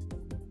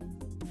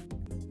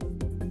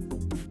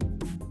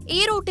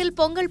 ஈரோட்டில்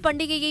பொங்கல்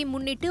பண்டிகையை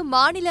முன்னிட்டு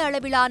மாநில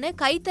அளவிலான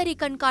கைத்தறி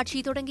கண்காட்சி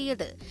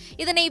தொடங்கியது.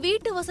 இதனை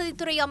வீட்டு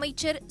வசதித்துறை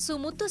அமைச்சர் சு.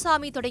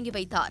 முத்துசாமி தொடங்கி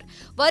வைத்தார்.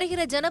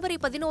 வருகிற ஜனவரி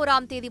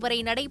 11ஆம் தேதி வரை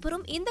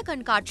நடைபெறும் இந்த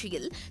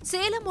கண்காட்சியில்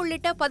சேலம்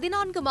உள்ளிட்ட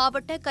 14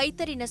 மாவட்ட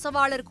கைத்தறி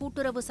நெசவாளர்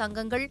கூட்டுறவு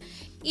சங்கங்கள்,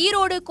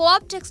 ஈரோடு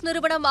கோஆப்டெக்ஸ்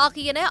நிறுவனம்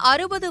ஆகியன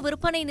 60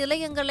 விற்பனை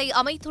நிலையங்களை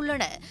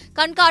அமைத்துள்ளன.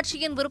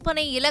 கண்காட்சியின்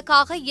விற்பனை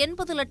இலக்காக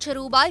 80 லட்சம்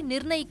ரூபாய்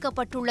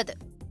நிர்ணயிக்கப்பட்டுள்ளது.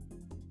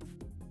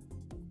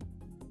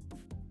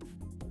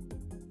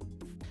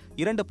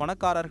 2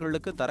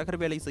 பணக்காரர்களுக்கு தரகர்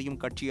வேலை செய்யும்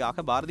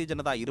கட்சியாக பாரதிய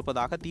ஜனதா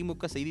இருப்பதாக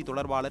திமுக செய்தி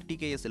தொடர்பாளர்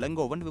டி.கே.எஸ்.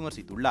 இளங்கோவன்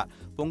விமர்சித்துள்ளார்.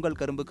 பொங்கல்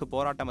கரும்புக்கு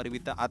போராட்டம்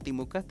அறிவித்த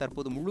அதிமுக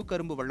தற்போது முழு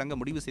கரும்பு வழங்க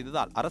முடிவு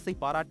செய்ததால் அரசை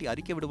பாராட்டி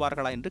அறிக்கை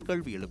விடுவார்களா என்று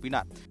கேள்வி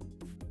எழுப்பினார்.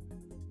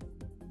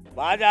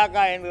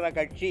 பாஜக என்கிற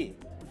கட்சி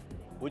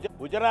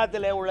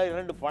குஜராத்திலே உள்ள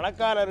 2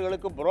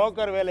 பணக்காரர்களுக்கு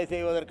புரோக்கர் வேலை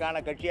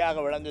செய்வதற்கான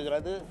கட்சியாக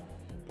விளங்குகிறது.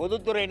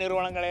 பொதுத்துறை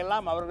நிறுவனங்களை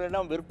எல்லாம்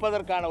அவர்களிடம்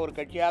விற்பதற்கான ஒரு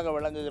கட்சியாக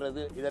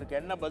விளங்குகிறது. இதற்கு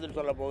என்ன பதில்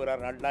சொல்ல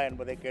போகிறார் நட்டா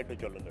என்பதை கேட்டு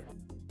சொல்லுங்கள்.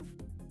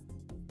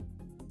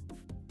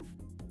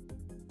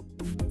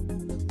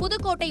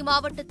 புதுக்கோட்டை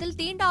மாவட்டத்தில்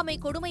தீண்டாமை,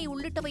 கொடுமை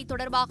உள்ளிட்டவை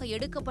தொடர்பாக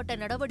எடுக்கப்பட்ட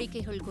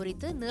நடவடிக்கைகள்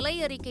குறித்து நிலை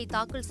அறிக்கை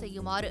தாக்கல்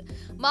செய்யுமாறு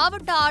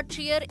மாவட்ட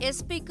ஆட்சியர்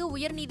எஸ்.பி.க்கு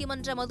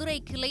உயர்நீதிமன்ற மதுரை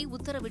கிளை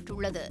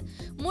உத்தரவிட்டுள்ளது.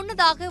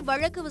 முன்னதாக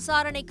வழக்கு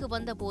விசாரணைக்கு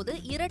வந்தபோது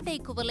இரட்டை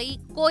குவளை,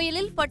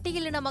 கோயிலில்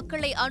பட்டியலின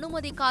மக்களை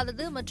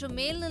அனுமதிக்காதது மற்றும்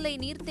மேல்நிலை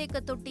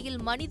நீர்த்தேக்க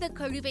தொட்டியில் மனித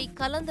கழிவை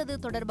கலந்தது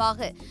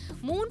தொடர்பாக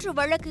 3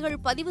 வழக்குகள்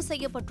பதிவு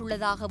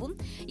செய்யப்பட்டுள்ளதாகவும்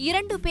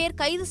 2 பேர்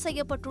கைது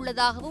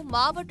செய்யப்பட்டுள்ளதாகவும்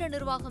மாவட்ட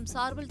நிர்வாகம்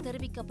சார்பில்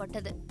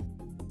தெரிவிக்கப்பட்டது.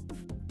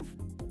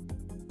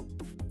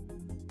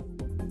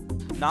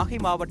 நாகை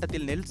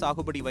மாவட்டத்தில் நெல்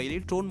சாகுபடி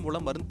வயலில் ட்ரோன்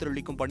மூலம் மருந்து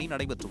தெளிக்கும் பணி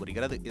நடைபெற்று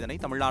வருகிறது. இதனை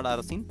தமிழ்நாடு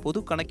அரசின்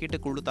பொது கணக்கீட்டு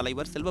குழு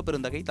தலைவர்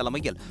செல்வபெருந்தகை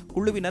தலைமையில்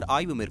குழுவினர்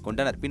ஆய்வு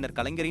மேற்கொண்டனர். பின்னர்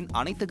கலைஞரின்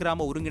அனைத்து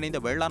கிராம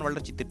ஒருங்கிணைந்த வேளாண்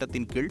வளர்ச்சி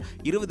திட்டத்தின் கீழ்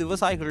 20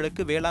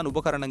 விவசாயிகளுக்கு வேளாண்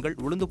உபகரணங்கள்,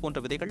 உளுந்து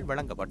போன்ற விதைகள்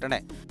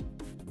வழங்கப்பட்டன.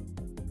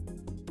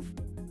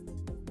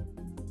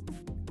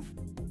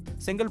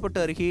 செங்கல்பட்டு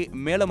அருகே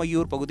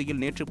மேலமையூர் பகுதியில்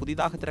நேற்று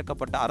புதிதாக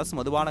திறக்கப்பட்ட அரசு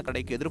மதுபான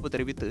கடைக்கு எதிர்ப்பு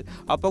தெரிவித்து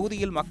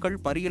அப்பகுதியில் மக்கள்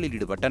மறியலில்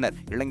ஈடுபட்டனர்.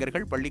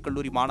 இளைஞர்கள், பள்ளி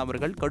கல்லூரி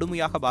மாணவர்கள்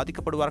கடுமையாக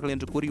பாதிக்கப்படுவார்கள்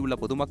என்று கூறியுள்ள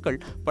பொதுமக்கள்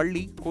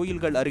பள்ளி,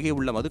 கோயில்கள் அருகே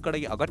உள்ள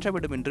மதுக்கடையை அகற்ற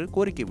வேண்டும் என்று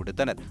கோரிக்கை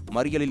விடுத்தனர்.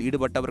 மறியலில்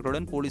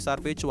ஈடுபட்டவர்களுடன்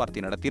போலீசார்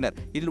பேச்சுவார்த்தை நடத்தினர்.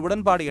 இதில்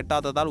உடன்பாடு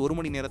எட்டாததால்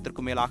 1 மணி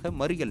நேரத்திற்கு மேலாக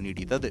மறியல்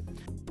நீடித்தது.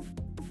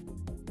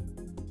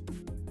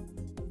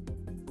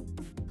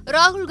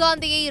 ராகுல்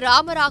காந்தியை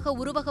ராமராக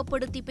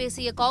உருவகப்படுத்தி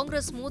பேசிய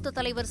காங்கிரஸ் மூத்த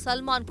தலைவர்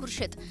சல்மான்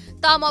குர்ஷித்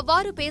தாம்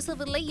அவ்வாறு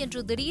பேசவில்லை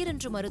என்று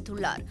திடீரென்று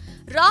மறுத்துள்ளார்.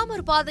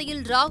 ராமர்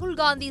பாதையில் ராகுல்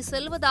காந்தி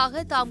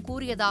செல்வதாக தாம்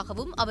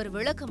கூறியதாகவும் அவர்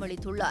விளக்கம்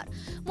அளித்துள்ளார்.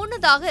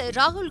 முன்னதாக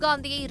ராகுல்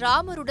காந்தியை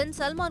ராமருடன்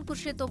சல்மான்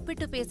குர்ஷித்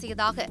ஒப்பிட்டு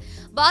பேசியதாக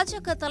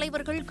பாஜக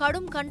தலைவர்கள்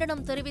கடும்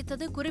கண்டனம்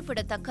தெரிவித்தது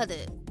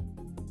குறிப்பிடத்தக்கது.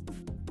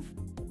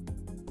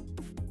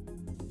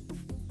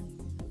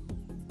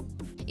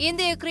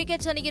 இந்திய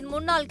கிரிக்கெட் அணியின்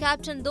முன்னாள்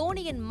கேப்டன்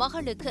தோனியின்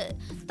மகளுக்கு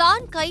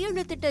தான்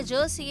கையெழுத்திட்ட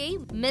ஜெர்சியை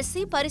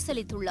மெஸ்ஸி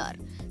பரிசளித்துள்ளார்.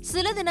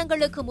 சில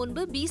தினங்களுக்கு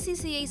முன்பு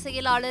பிசிசிஐ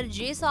செயலாளர்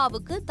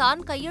ஜேசாவுக்கு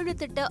தான்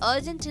கையெழுத்திட்ட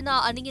அர்ஜென்டினா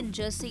அணியின்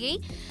ஜெர்சியை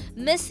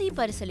மெஸ்ஸி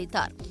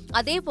பரிசளித்தார்.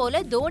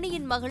 அதேபோல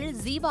தோனியின் மகள்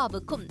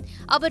ஜீவாவுக்கும்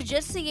அவர்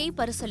ஜெர்சியை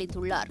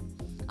பரிசளித்துள்ளார்.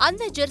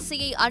 அந்த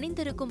ஜெர்சியை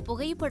அணிந்திருக்கும்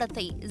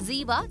புகைப்படத்தை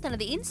ஜீவா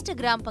தனது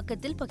இன்ஸ்டாகிராம்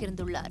பக்கத்தில்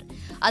பகிர்ந்துள்ளார்.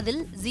 அதில்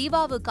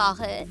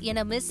ஜீவாவுக்காக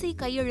என மெஸ்ஸி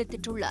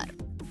கையெழுத்திட்டுள்ளார்.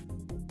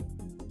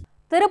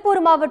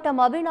 திருப்பூர் மாவட்டம்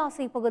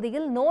அவிநாசி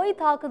பகுதியில் நோய்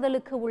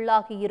தாக்குதலுக்கு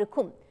உள்ளாகி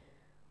இருக்கும்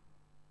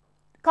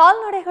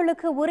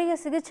கால்நடைகளுக்கு உரிய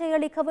சிகிச்சை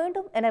அளிக்க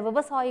வேண்டும் என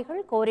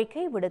விவசாயிகள்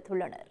கோரிக்கை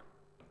விடுத்துள்ளனர்.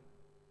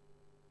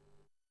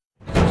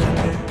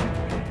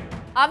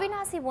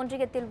 அவிநாசி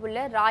ஒன்றியத்தில் உள்ள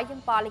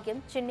ராயம்பாளையம்,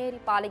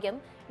 சின்னேரிபாளையம்,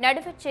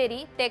 நடுவச்சேரி,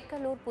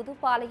 தெக்கலூர்,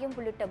 புதுப்பாளையம்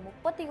உள்ளிட்ட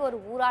 31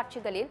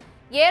 ஊராட்சிகளில்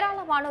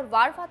ஏராளமானோர்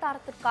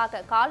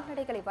வாழ்வாதாரத்திற்காக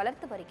கால்நடைகளை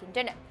வளர்த்து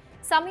வருகின்றனர்.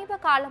 சமீப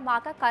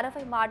காலமாக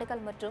கறவை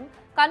மாடுகள் மற்றும்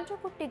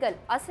கன்றுக்குட்டிகள்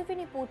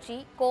அசுவினி பூச்சி,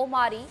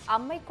 கோமாரி,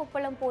 அம்மை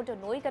கொப்பளம் போன்ற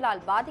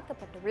நோய்களால்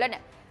பாதிக்கப்பட்டுள்ளன.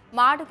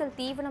 மாடுகள்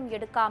தீவனம்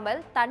எடுக்காமல்,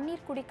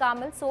 தண்ணீர்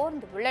குடிக்காமல்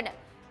சோர்ந்து உள்ளன.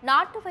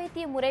 நாட்டு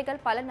வைத்திய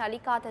முறைகள் பலன்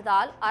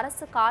அளிக்காததால்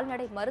அரசு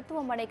கால்நடை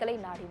மருத்துவமனைகளை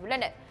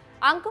நாடியுள்ளனர்.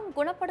 அங்கும்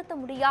குணப்படுத்த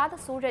முடியாத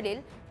சூழலில்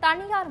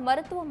தனியார்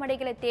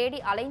மருத்துவமனைகளை தேடி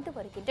அலைந்து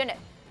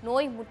வருகின்றனர்.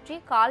 நோய் முற்றி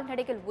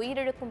கால்நடைகள்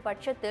உயிரிழக்கும்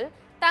பட்சத்தில்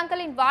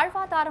தங்களின்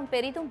வாழ்வாதாரம்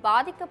பெரிதும்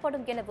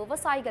பாதிக்கப்படும் என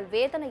விவசாயிகள்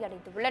வேதனை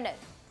அடைந்துள்ளனர்.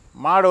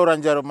 மாடு ஒரு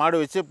 5-6 மாடு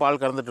வச்சு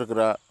பால் கறந்துட்டு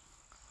இருக்கிறோம்.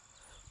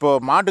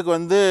 இப்போது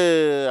மாட்டுக்கு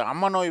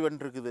அம்மா நோய்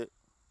வந்துருக்குது.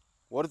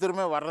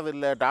 ஒருத்தருமே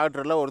வர்றதில்லை,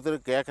 டாக்டரில்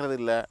ஒருத்தர்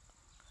கேட்குறதில்ல.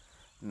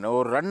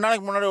 ஒரு 2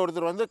 நாளைக்கு முன்னாடி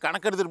ஒருத்தர்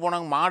கணக்கெடுத்துட்டு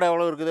போனாங்க, மாடு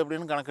எவ்வளோ இருக்குது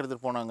அப்படின்னு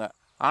கணக்கெடுத்துட்டு போனாங்க.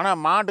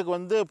 ஆனால்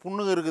மாட்டுக்கு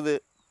புண்ணுங்க இருக்குது.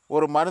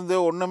 ஒரு மருந்து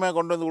ஒன்றுமே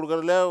கொண்டு வந்து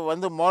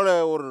கொடுக்குறதுல மோளை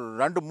ஒரு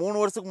 2-3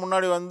 வருஷத்துக்கு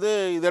முன்னாடி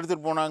இது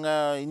எடுத்துகிட்டு போனாங்க,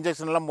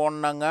 இன்ஜெக்ஷன்லாம்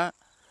போனாங்க,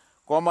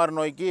 கோமாரி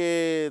நோய்க்கு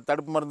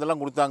தடுப்பு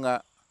மருந்தெல்லாம் கொடுத்தாங்க.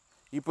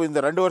 இப்போ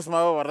இந்த 2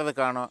 வருஷமாகவே வர்றதை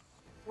காணோம்.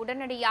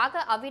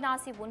 உடனடியாக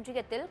அவிநாசி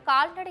ஒன்றியத்தில்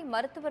கால்நடை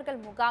மருத்துவர்கள்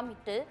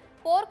முகாமிட்டு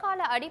போர்க்கால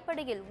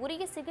அடிப்படையில்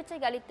உரிய சிகிச்சை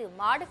அளித்து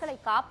மாடுகளை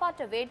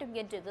காப்பாற்ற வேண்டும்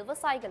என்று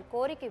விவசாயிகள்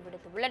கோரிக்கை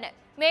விடுத்துள்ளனர்.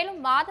 மேலும்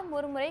மாதம்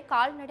ஒருமுறை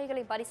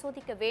கால்நடைகளை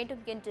பரிசோதிக்க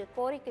வேண்டும் என்று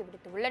கோரிக்கை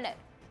விடுத்துள்ளனர்.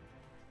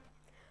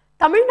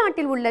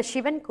 தமிழ்நாட்டில் உள்ள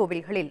சிவன்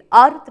கோவில்களில்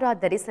ஆருத்ரா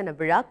தரிசன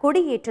விழா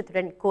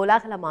கொடியேற்றத்துடன்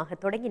கோலாகலமாக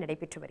தொடங்கி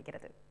நடைபெற்று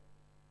வருகிறது.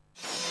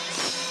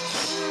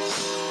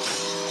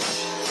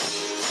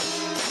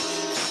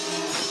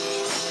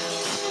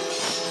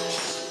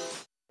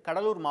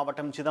 கடலூர்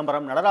மாவட்டம்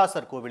சிதம்பரம்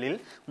நடராசர் கோவிலில்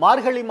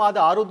மார்கழி மாத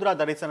ஆருத்ரா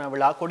தரிசன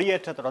விழா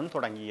கொடியேற்றத்துடன்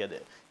தொடங்கியது.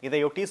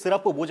 இதையொட்டி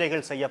சிறப்பு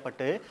பூஜைகள்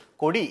செய்யப்பட்டு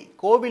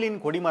கோவிலின்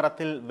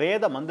கொடிமரத்தில்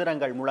வேத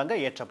மந்திரங்கள் முழங்க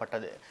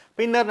ஏற்றப்பட்டது.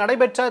 பின்னர்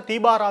நடைபெற்ற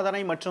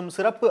தீபாராதனை மற்றும்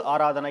சிறப்பு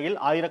ஆராதனையில்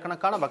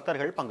ஆயிரக்கணக்கான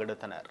பக்தர்கள்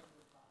பங்கெடுத்தனர்.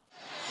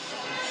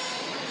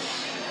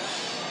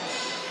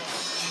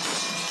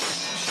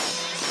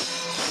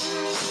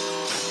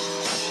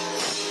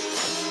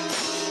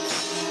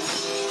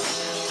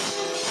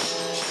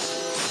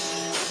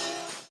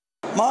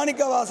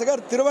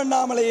 மாணிக்கவாசகர்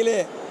திருவண்ணாமலையிலே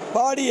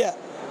பாடிய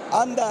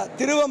அந்த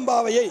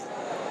திருவம்பாவையை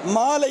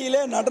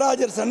மாலையிலே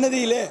நடராஜர்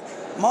சன்னதியிலே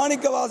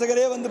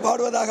மாணிக்கவாசகரே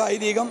பாடுவதாக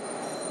ஐதீகம்.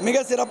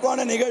 மிக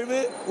சிறப்பான நிகழ்வு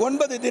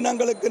 9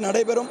 தினங்களுக்கு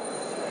நடைபெறும்.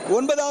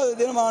 9வது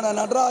தினமான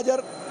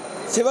நடராஜர்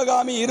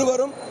சிவகாமி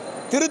இருவரும்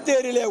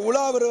திருத்தேரிலே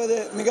உலா வருவது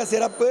மிக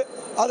சிறப்பு.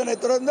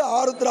 அதனைத் தொடர்ந்து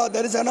ஆருத்ரா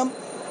தரிசனம்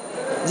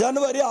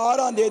ஜனவரி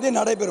 6ஆம் தேதி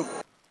நடைபெறும்.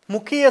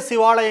 முக்கிய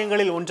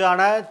சிவாலயங்களில்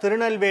ஒன்றான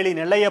திருநெல்வேலி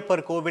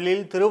நெல்லையப்பர்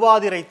கோவிலில்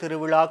திருவாதிரை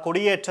திருவிழா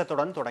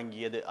கொடியேற்றத்துடன்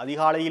தொடங்கியது.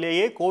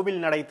 அதிகாலையிலேயே கோவில்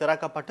நடை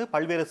திறக்கப்பட்டு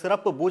பல்வேறு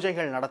சிறப்பு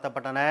பூஜைகள்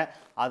நடத்தப்பட்டன.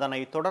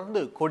 அதனைத்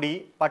தொடர்ந்து கொடி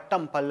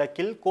பட்டம்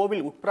பல்லக்கில்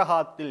கோவில்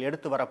உட்பிரகாரத்தில்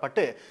எடுத்து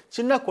வரப்பட்டு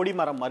சின்ன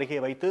கொடிமரம் அருகே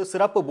வைத்து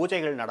சிறப்பு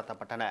பூஜைகள்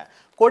நடத்தப்பட்டன.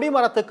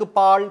 கொடிமரத்துக்கு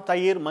பால்,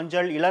 தயிர்,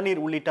 மஞ்சள்,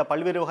 இளநீர் உள்ளிட்ட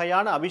பல்வேறு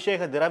வகையான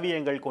அபிஷேக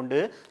திரவியங்கள்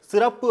கொண்டு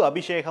சிறப்பு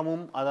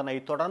அபிஷேகமும்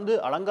அதனைத் தொடர்ந்து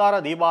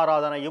அலங்கார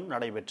தீபாராதனையும்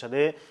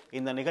நடைபெற்றது.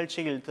 இந்த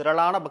நிகழ்ச்சியில்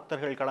திரளான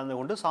பக்தர்கள் கலந்து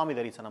கொண்டு சாமி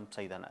தரிசனம்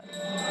செய்தனர்.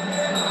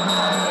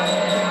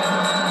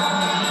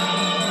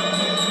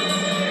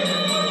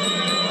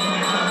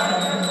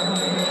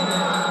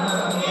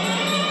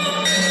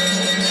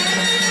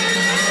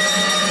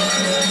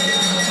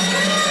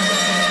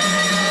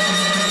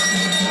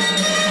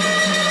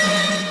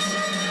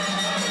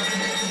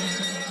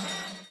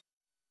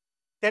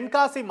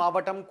 தென்காசி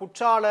மாவட்டம்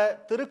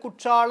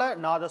திருக்குற்றால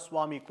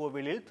நாதசுவாமி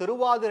கோவிலில்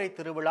திருவாதிரை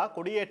திருவிழா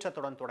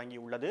கொடியேற்றத்துடன்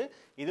தொடங்கியுள்ளது.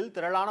 இதில்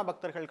திரளான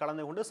பக்தர்கள்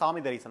கலந்து கொண்டு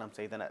சாமி தரிசனம்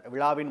செய்தனர்.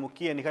 விழாவின்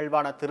முக்கிய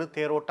நிகழ்வான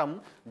திருத்தேரோட்டம்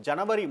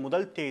ஜனவரி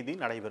 1 தேதி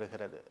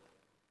நடைபெறுகிறது.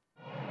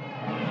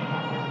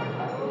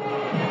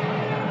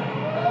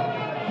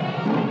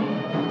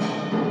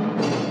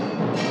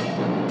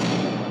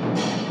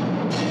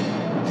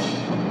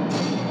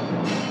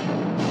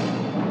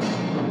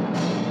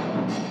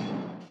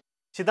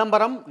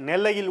 சிதம்பரம்,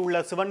 நெல்லையில் உள்ள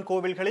சிவன்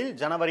கோவில்களில்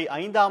ஜனவரி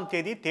 5ஆம்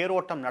தேதி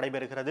தேரோட்டம்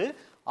நடைபெறுகிறது.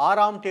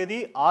 6ஆம் தேதி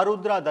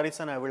ஆருத்ரா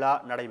தரிசன விழா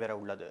நடைபெற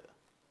உள்ளது.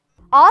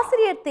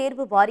 ஆசிரியர்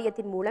தேர்வு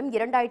வாரியத்தின் மூலம்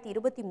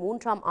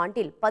 2023ஆம்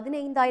ஆண்டில்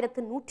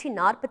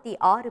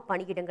 15,146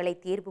 பணியிடங்களை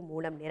தேர்வு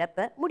மூலம்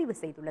நிரப்ப முடிவு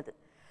செய்துள்ளது.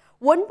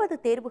 9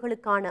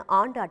 தேர்வுகளுக்கான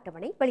ஆண்டு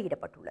அட்டவணை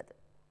வெளியிடப்பட்டுள்ளது.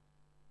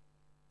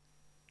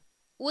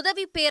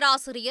 உதவி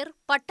பேராசிரியர்,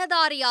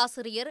 பட்டதாரி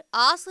ஆசிரியர்,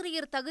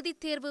 ஆசிரியர்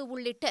தகுதித் தேர்வு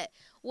உள்ளிட்ட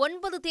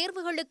 9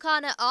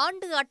 தேர்வுகளுக்கான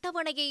ஆண்டு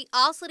அட்டவணையை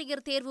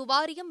ஆசிரியர் தேர்வு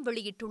வாரியம்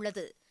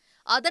வெளியிட்டுள்ளது.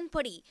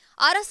 அதன்படி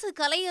அரசு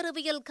கலை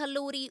அறிவியல்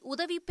கல்லூரி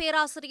உதவி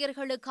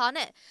பேராசிரியர்களுக்கான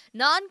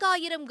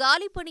 4000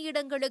 காலி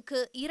பணியிடங்களுக்கு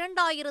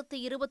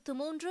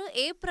 2023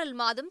 ஏப்ரல்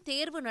மாதம்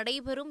தேர்வு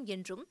நடைபெறும்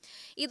என்றும்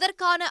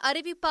இதற்கான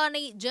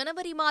அறிவிப்பாணை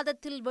ஜனவரி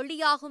மாதத்தில்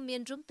வெளியாகும்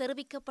என்றும்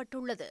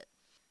தெரிவிக்கப்பட்டுள்ளது.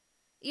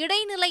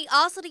 இடைநிலை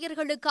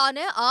ஆசிரியர்களுக்கான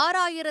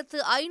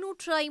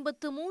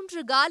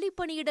 6553 காலி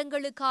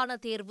பணியிடங்களுக்கான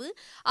தேர்வு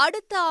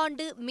அடுத்த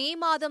ஆண்டு மே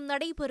மாதம்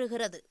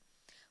நடைபெறுகிறது.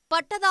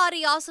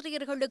 பட்டதாரி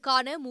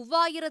ஆசிரியர்களுக்கான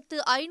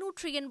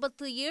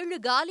 3587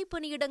 காலி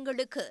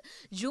பணியிடங்களுக்கு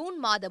ஜூன்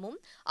மாதமும்,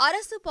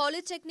 அரசு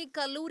பாலிடெக்னிக்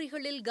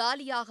கல்லூரிகளில்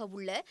காலியாக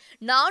உள்ள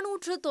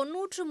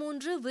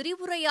 493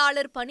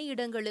 விரிவுரையாளர்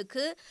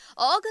பணியிடங்களுக்கு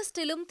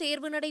ஆகஸ்டிலும்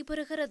தேர்வு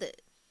நடைபெறுகிறது.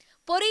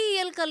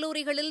 பொறியியல்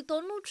கல்லூரிகளில்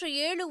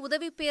 97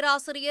 உதவி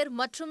பேராசிரியர்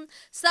மற்றும்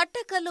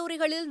சட்டக்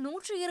கல்லூரிகளில்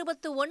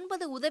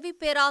 129 உதவி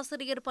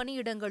பேராசிரியர்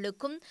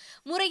பணியிடங்களுக்கும்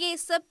முறையே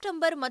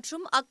செப்டம்பர்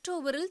மற்றும்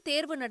அக்டோபரில்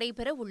தேர்வு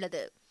நடைபெற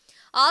உள்ளது.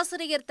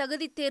 ஆசிரியர்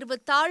தகுதித் தேர்வு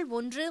தாள்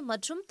 1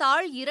 மற்றும்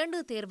தாள் 2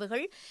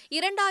 தேர்வுகள்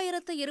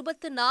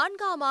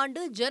 2024ஆம்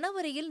ஆண்டு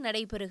ஜனவரியில்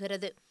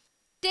நடைபெறுகிறது.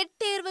 டெட்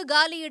தேர்வு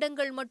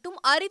காலியிடங்கள் மட்டும்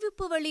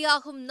அறிவிப்பு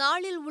வெளியாகும்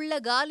நாளில் உள்ள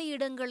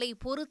காலியிடங்களை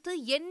பொறுத்து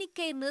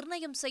எண்ணிக்கை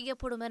நிர்ணயம்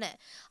செய்யப்படும் என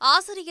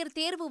ஆசிரியர்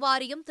தேர்வு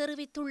வாரியம்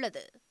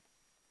தெரிவித்துள்ளது.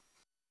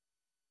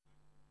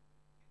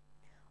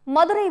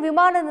 மதுரை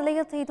விமான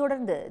நிலையத்தை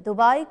தொடர்ந்து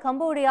துபாய்,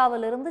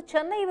 கம்போடியாவிலிருந்து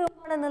சென்னை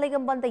விமான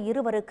நிலையம் வந்த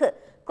இருவருக்கு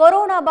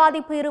கொரோனா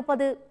பாதிப்பு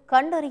இருப்பது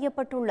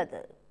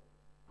கண்டறியப்பட்டுள்ளது.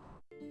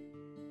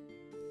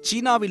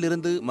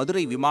 சீனாவிலிருந்து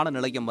மதுரை விமான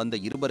நிலையம் வந்த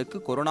இருவருக்கு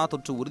கொரோனா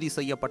தொற்று உறுதி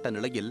செய்யப்பட்ட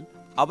நிலையில்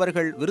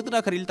அவர்கள்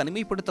விருதுநகரில்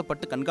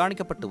தனிமைப்படுத்தப்பட்டு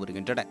கண்காணிக்கப்பட்டு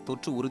வருகின்றனர்.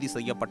 தொற்று உறுதி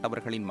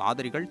செய்யப்பட்டவர்களின்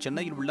மாதிரிகள்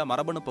சென்னையில் உள்ள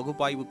மரபணு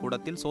பகுப்பாய்வு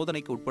கூடத்தில்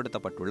சோதனைக்கு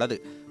உட்படுத்தப்பட்டுள்ளது.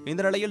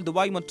 இந்த நிலையில்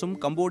துபாய் மற்றும்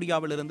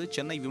கம்போடியாவிலிருந்து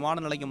சென்னை விமான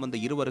நிலையம் வந்த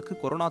இருவருக்கு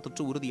கொரோனா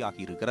தொற்று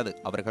உறுதியாகியிருக்கிறது.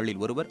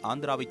 அவர்களில் ஒருவர்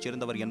ஆந்திராவைச்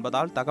சேர்ந்தவர்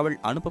என்பதால் தகவல்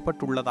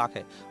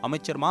அனுப்பப்பட்டுள்ளதாக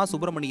அமைச்சர் மா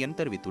சுப்பிரமணியன்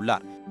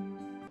தெரிவித்துள்ளார்.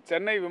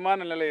 சென்னை விமான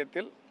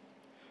நிலையத்தில்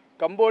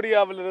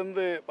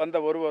கம்போடியாவிலிருந்து வந்த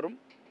ஒருவரும்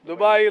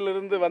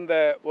துபாயிலிருந்து வந்த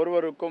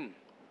ஒருவருக்கும்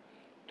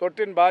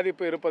தொற்றின்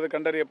பாதிப்பு இருப்பது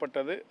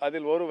கண்டறியப்பட்டது.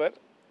 அதில் ஒருவர்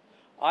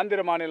ஆந்திர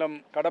மாநிலம்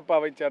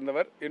கடப்பாவைச்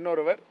சேர்ந்தவர்,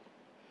 இன்னொருவர்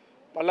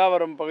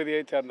பல்லாவரம்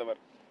பகுதியைச் சேர்ந்தவர்.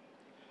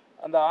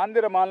 அந்த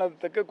ஆந்திர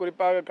மாநிலத்துக்கு,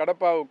 குறிப்பாக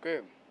கடப்பாவுக்கு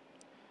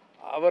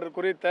அவர்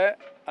குறித்த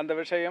அந்த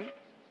விஷயம்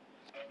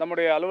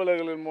நம்முடைய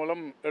அலுவலர்களின்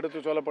மூலம் எடுத்து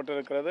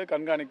சொல்லப்பட்டிருக்கிறது,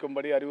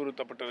 கண்காணிக்கும்படி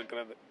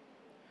அறிவுறுத்தப்பட்டிருக்கிறது.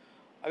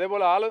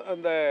 அதேபோல்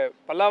அந்த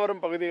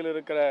பல்லாவரம் பகுதியில்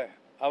இருக்கிற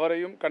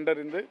அவரையும்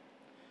கண்டறிந்து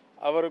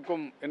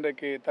அவருக்கும்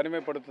இன்றைக்கு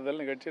தனிமைப்படுத்துதல்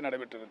நிகழ்ச்சி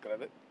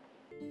நடைபெற்றிருக்கிறது.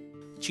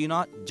 சீனா,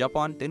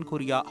 ஜப்பான்,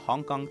 தென்கொரியா,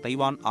 ஹாங்காங்,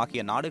 தைவான்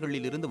ஆகிய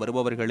நாடுகளில் இருந்து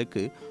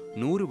வருபவர்களுக்கு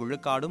 100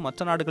 விழுக்காடு,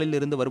 மற்ற நாடுகளில்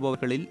இருந்து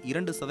வருபவர்களில்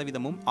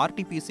 2%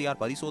 RT-PCR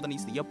பரிசோதனை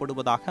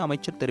செய்யப்படுவதாக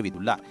அமைச்சர்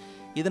தெரிவித்துள்ளார்.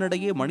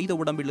 இதனிடையே மனித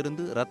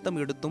உடம்பிலிருந்து ரத்தம்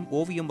எடுத்தும்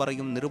ஓவியம்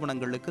வரையும்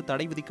நிறுவனங்களுக்கு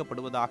தடை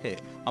விதிக்கப்படுவதாக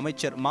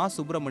அமைச்சர் மா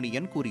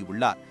சுப்பிரமணியன்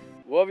கூறியுள்ளார்.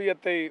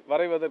 ஓவியத்தை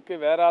வரைவதற்கு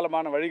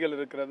ஏராளமான வழிகள்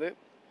இருக்கிறது.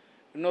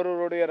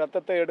 இன்னொருவருடைய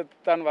இரத்தத்தை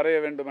எடுத்துத்தான் வரைய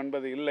வேண்டும்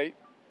என்பது இல்லை.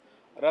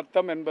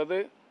 இரத்தம் என்பது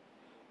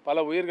பல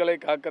உயிர்களை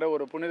காக்கிற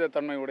ஒரு புனித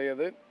தன்மை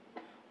உடையது.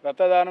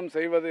 இரத்த தானம்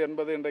செய்வது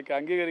என்பது இன்றைக்கு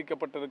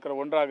அங்கீகரிக்கப்பட்டிருக்கிற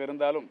ஒன்றாக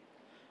இருந்தாலும்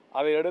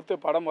அதை எடுத்து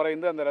படம்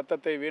வரைந்து அந்த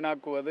இரத்தத்தை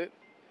வீணாக்குவது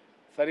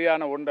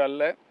சரியான ஒன்று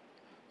அல்ல.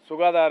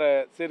 சுகாதார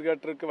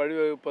சீர்கேட்டிற்கு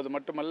வழிவகுப்பது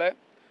மட்டுமல்ல,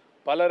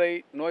 பலரை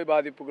நோய்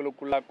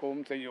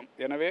பாதிப்புகளுக்குள்ளாக்கவும் செய்யும்.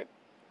 எனவே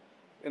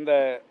இந்த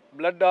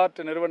பிளட்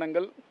ஆர்ட்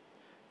நிறுவனங்கள்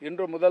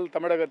இன்று முதல்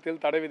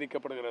தமிழகத்தில் தடை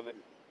விதிக்கப்படுகிறது.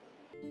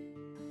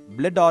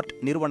 பிளட் ஆர்ட்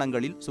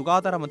நிறுவனங்களில்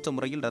சுகாதாரமற்ற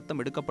முறையில் ரத்தம்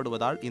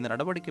எடுக்கப்படுவதால் இந்த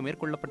நடவடிக்கை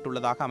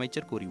மேற்கொள்ளப்பட்டுள்ளதாக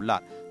அமைச்சர்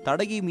கூறியுள்ளார்.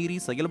 தடையை மீறி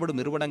செயல்படும்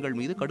நிறுவனங்கள்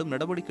மீது கடும்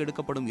நடவடிக்கை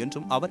எடுக்கப்படும்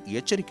என்றும் அவர்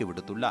எச்சரிக்கை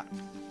விடுத்துள்ளார்.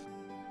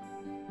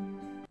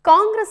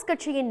 காங்கிரஸ்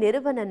கட்சியின்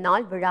நிறுவன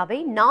நாள் விழாவை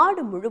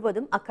நாடு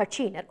முழுவதும்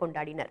அக்கட்சியினர்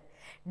கொண்டாடினர்.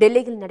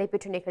 டெல்லியில்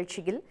நடைபெற்ற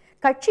நிகழ்ச்சியில்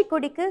கட்சி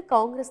கொடிக்கு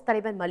காங்கிரஸ்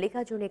தலைவர்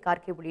மல்லிகார்ஜுன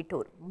கார்கே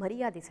உள்ளிட்டோர்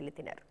மரியாதை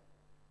செலுத்தினர்.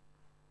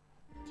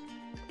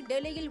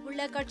 டெல்லியில்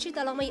உள்ள கட்சி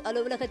தலைமை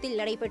அலுவலகத்தில்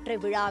நடைபெற்ற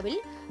விழாவில்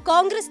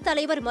காங்கிரஸ்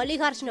தலைவர்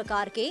மல்லிகார்ஜுன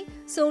கார்கே,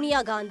 சோனியா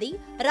காந்தி,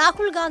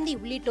 ராகுல் காந்தி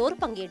உள்ளிட்டோர்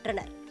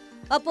பங்கேற்றனர்.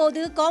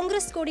 அப்போது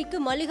காங்கிரஸ் கொடிக்கு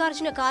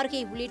மல்லிகார்ஜுன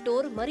கார்கே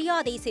உள்ளிட்டோர்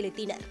மரியாதை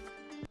செலுத்தினர்.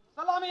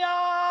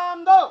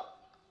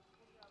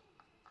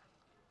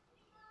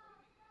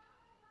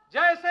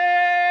 जैसे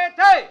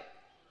थे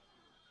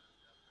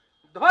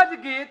ध्वज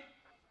गीत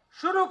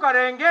शुरू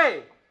करेंगे.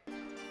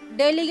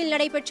 டெல்லியில்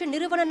நடைபெற்ற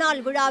நிறுவன நாள்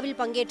விழாவில்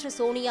பங்கேற்ற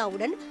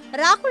சோனியாவுடன்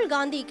ராகுல்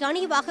காந்தி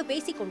கனிவாக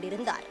பேசிக்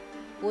கொண்டிருந்தார்.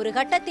 ஒரு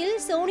கட்டத்தில்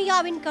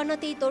சோனியாவின்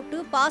கன்னத்தை தொட்டு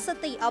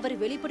பாசத்தை அவர்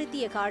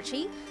வெளிப்படுத்திய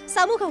காட்சி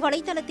சமூக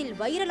வலைதளத்தில்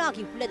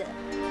வைரலாகியுள்ளது.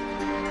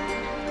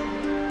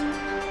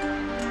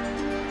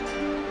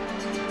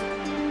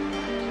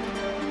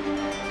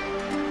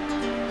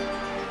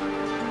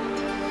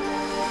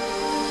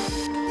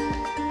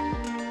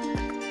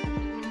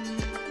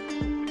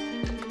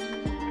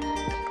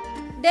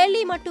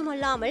 டெல்லி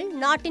மட்டுமல்லாமல்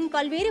நாட்டின்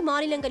பல்வேறு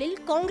மாநிலங்களில்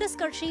காங்கிரஸ்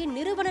கட்சியின்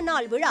நிறுவன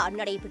நாள் விழா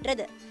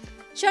நடைபெற்றது.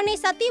 சென்னை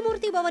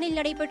சத்தியமூர்த்தி பவனில்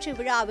நடைபெற்ற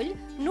விழாவில்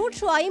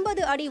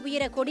 150 அடி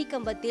உயர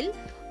கொடிக்கம்பத்தில்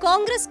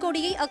காங்கிரஸ்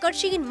கொடியை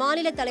அக்கட்சியின்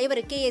மாநில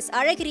தலைவர் KS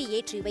அழகிரி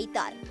ஏற்றி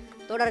வைத்தார்.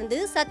 தொடர்ந்து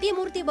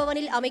சத்தியமூர்த்தி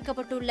பவனில்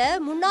அமைக்கப்பட்டுள்ள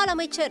முன்னாள்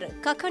அமைச்சர்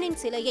கக்கனின்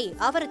சிலையை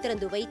அவர்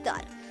திறந்து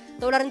வைத்தார்.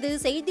 தொடர்ந்து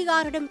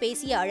செய்தியாளரிடம்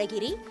பேசிய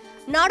அழகிரி,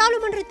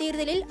 நாடாளுமன்ற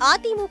தேர்தலில்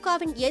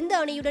அதிமுகவின் எந்த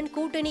அணியுடன்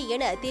கூட்டணி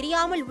என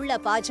தெரியாமல் உள்ள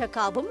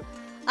பாஜகவும்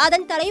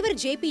அதன் தலைவர்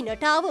JP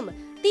நட்டாவும்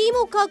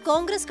திமுக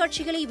காங்கிரஸ்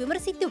கட்சிகளை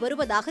விமர்சித்து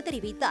வருவதாக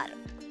தெரிவித்தார்.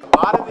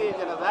 பாரதிய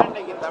ஜனதா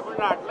இன்னைக்கு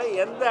தமிழ்நாட்டில்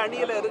எந்த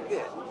அணியில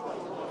இருக்கு,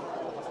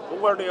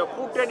 உங்களுடைய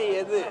கூட்டணி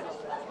எது,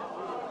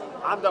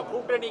 அந்த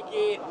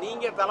கூட்டணிக்கு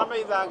நீங்க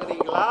தலைமை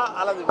தாங்குறீங்களா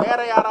அல்லது வேற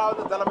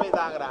யாராவது தலைமை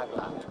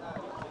தாங்குறாங்களா?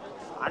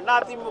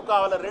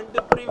 அதிமுகவில்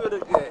 2 பிரிவு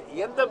இருக்கு,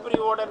 எந்த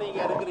பிரிவோட நீங்க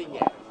இருக்கிறீங்க?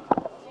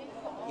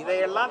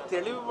 இதையெல்லாம்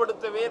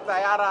தெளிவுபடுத்தவே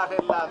தயாராக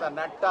இல்லாத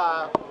நட்டா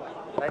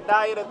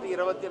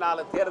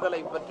 2024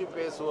 தேர்தலை பற்றி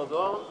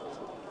பேசுவதும்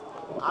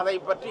அதை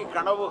பற்றி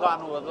கனவு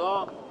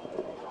காணுவதும்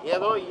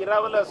ஏதோ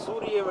இரவுல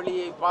சூரிய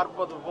வெளியை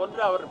பார்ப்பது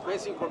போன்று அவர்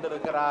பேசிக்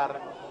கொண்டிருக்கிறார்.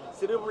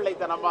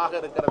 சிறுபிள்ளைத்தனமாக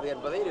இருக்கிறது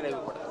என்பதை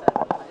நினைவுபடுத்துகிறார்.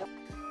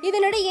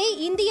 இதனிடையே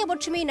இந்திய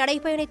ஒற்றுமை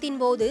நடைபயணத்தின்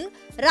போது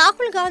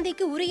ராகுல்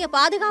காந்திக்கு உரிய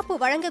பாதுகாப்பு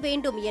வழங்க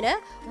வேண்டும் என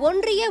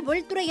ஒன்றிய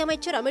உள்துறை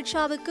அமைச்சர்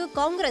அமித்ஷாவுக்கு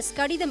காங்கிரஸ்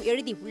கடிதம்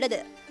எழுதியுள்ளது.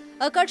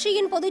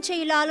 அக்கட்சியின் பொதுச்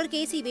செயலாளர்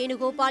KC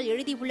வேணுகோபால்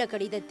எழுதியுள்ள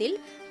கடிதத்தில்,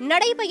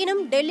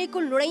 நடைபயணம்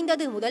டெல்லிக்குள்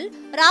நுழைந்தது முதல்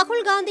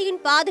ராகுல் காந்தியின்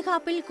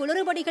பாதுகாப்பில்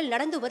குளறுபடிகள்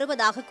நடந்து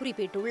வருவதாக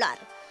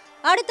குறிப்பிட்டுள்ளார்.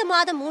 அடுத்த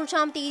மாதம்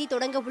 3ஆம் தேதி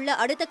தொடங்க உள்ள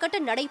அடுத்த கட்ட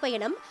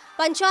நடைபயணம்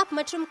பஞ்சாப்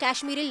மற்றும்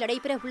காஷ்மீரில்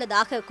நடைபெற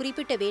உள்ளதாக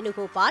குறிப்பிட்ட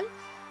வேணுகோபால்,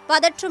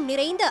 பதற்றம்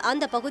நிறைந்த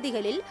அந்த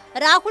பகுதிகளில்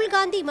ராகுல்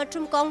காந்தி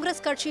மற்றும்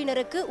காங்கிரஸ்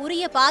கட்சியினருக்கு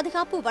உரிய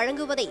பாதுகாப்பு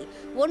வழங்குவதை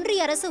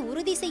ஒன்றிய அரசு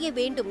உறுதி செய்ய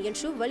வேண்டும்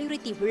என்று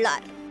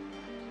வலியுறுத்தியுள்ளார்.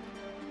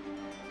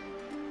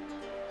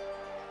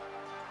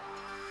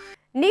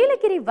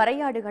 நீலகிரி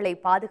வரையாடுகளை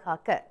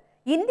பாதுகாக்க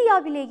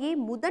இந்தியாவிலேயே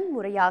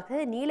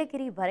முதன்முறையாக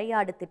நீலகிரி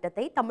வரையாடு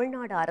திட்டத்தை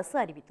தமிழ்நாடு அரசு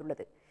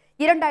அறிவித்துள்ளது.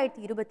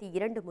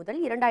 2022 முதல்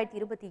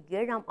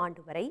 2027ஆம்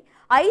ஆண்டு வரை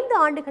 5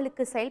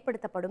 ஆண்டுகளுக்கு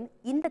செயல்படுத்தப்படும்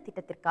இந்த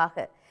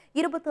திட்டத்திற்காக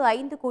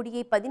 25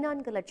 கோடியே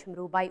 14 லட்சம்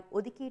ரூபாய்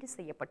ஒதுக்கீடு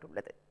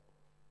செய்யப்பட்டுள்ளது.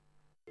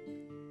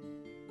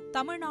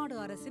 தமிழ்நாடு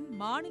அரசின்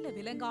மாநில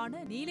விலங்கான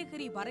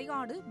நீலகிரி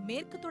வரையாடு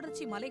மேற்கு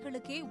தொடர்ச்சி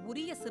மலைகளுக்கே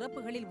உரிய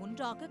சிறப்புகளில்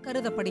ஒன்றாக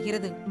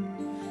கருதப்படுகிறது.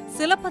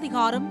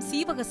 சிலப்பதிகாரம்,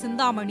 சீவக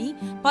சிந்தாமணி,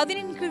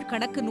 14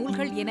 கணக்கு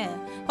நூல்கள் என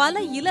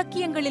பல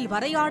இலக்கியங்களில்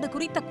வரையாடு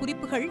குறித்த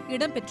குறிப்புகள்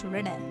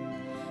இடம்பெற்றுள்ளன.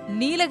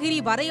 நீலகிரி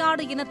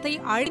வரையாடு இனத்தை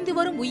அழிந்து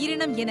வரும்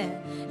உயிரினம் என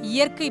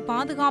இயற்கை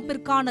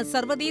பாதுகாப்பிற்கான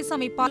சர்வதேச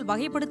அமைப்பால்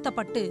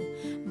வகைப்படுத்தப்பட்டு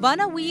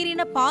வன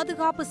உயிரின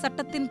பாதுகாப்பு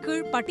சட்டத்தின்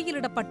கீழ்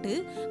பட்டியலிடப்பட்டு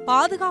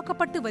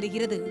பாதுகாக்கப்பட்டு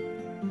வருகிறது.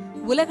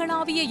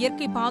 உலகளாவிய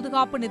இயற்கை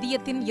பாதுகாப்பு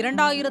நிதியத்தின்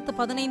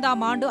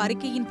 2015ஆம் ஆண்டு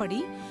அறிக்கையின்படி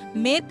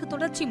மேற்கு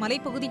தொடர்ச்சி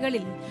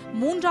மலைப்பகுதிகளில்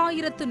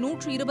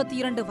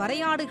 3122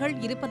 வரையாடுகள்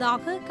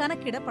இருப்பதாக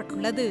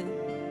கணக்கிடப்பட்டுள்ளது.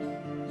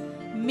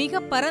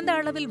 மிக பரந்த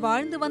அளவில்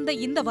வாழ்ந்து வந்த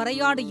இந்த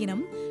வரையாடு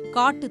இனம்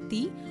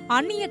காட்டுத்தீ,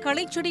 அந்நிய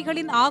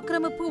களைச்செடிகளின்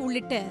ஆக்கிரமிப்பு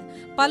உள்ளிட்ட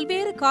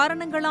பல்வேறு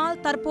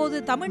காரணங்களால் தற்போது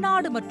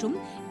தமிழ்நாடு மற்றும்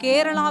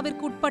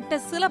கேரளாவிற்குட்பட்ட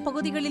சில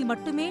பகுதிகளில்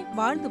மட்டுமே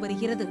வாழ்ந்து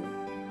வருகிறது.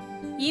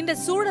 இந்த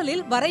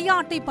சூழலில்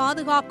வரையாட்டை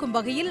பாதுகாக்கும்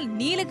வகையில்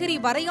நீலகிரி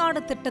வரையாடு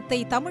திட்டத்தை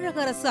தமிழக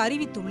அரசு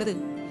அறிவித்துள்ளது.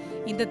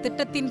 இந்த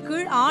திட்டத்தின்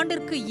கீழ்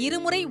ஆண்டிற்கு 2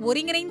 முறை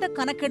ஒருங்கிணைந்த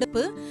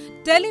கணக்கெடுப்பு,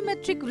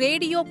 டெலிமெட்ரிக்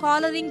ரேடியோ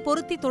காலரிங்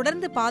பொருத்தி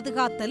தொடர்ந்து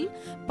பாதுகாத்தல்,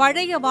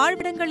 பழைய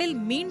வாழ்விடங்களில்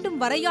மீண்டும்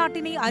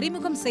வரையாட்டினை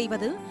அறிமுகம்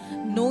செய்வது,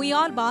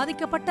 நோயால்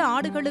பாதிக்கப்பட்ட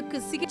ஆடுகளுக்கு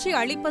சிகிச்சை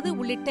அளிப்பது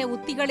உள்ளிட்ட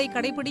உத்திகளை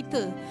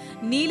கடைபிடித்து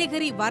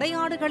நீலகிரி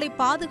வரையாடுகளை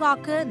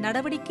பாதுகாக்க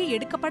நடவடிக்கை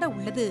எடுக்கப்பட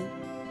உள்ளது.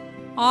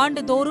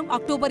 ஆண்டுதோறும்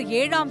அக்டோபர்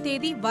 7ஆம்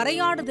தேதி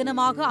வரையாடு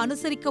தினமாக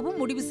அனுசரிக்கவும்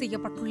முடிவு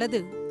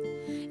செய்யப்பட்டுள்ளது.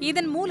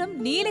 இதன் மூலம்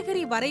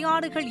நீலகிரி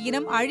வரையாடுகள்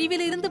இனம்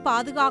அழிவிலிருந்து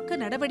பாதுகாக்க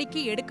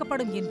நடவடிக்கை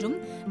எடுக்கப்படும் என்றும்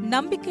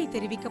நம்பிக்கை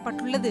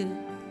தெரிவிக்கப்பட்டுள்ளது.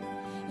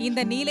 இந்த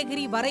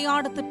நீலகிரி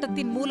வரையாடு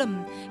திட்டத்தின் மூலம்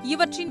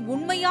இவற்றின்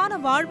உண்மையான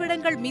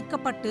வாழ்விடங்கள்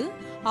மீட்கப்பட்டு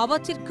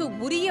அவற்றிற்கு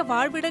உரிய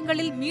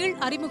வாழ்விடங்களில் மீள்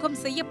அறிமுகம்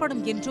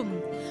செய்யப்படும் என்றும்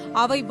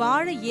அவை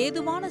வாழ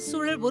ஏதுவான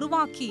சூழல்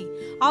உருவாக்கி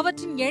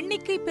அவற்றின்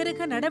எண்ணிக்கை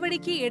பெருக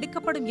நடவடிக்கை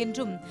எடுக்கப்படும்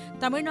என்றும்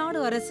தமிழ்நாடு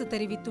அரசு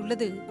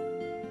தெரிவித்துள்ளது.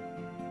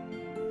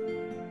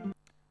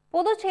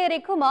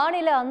 புதுச்சேரிக்கு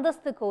மாநில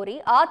அந்தஸ்து கோரி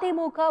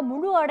அதிமுக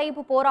முழு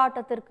அடைப்பு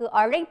போராட்டத்திற்கு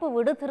அழைப்பு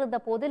விடுத்திருந்த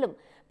போதிலும்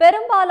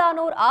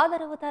பெரும்பாலானோர்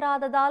ஆதரவு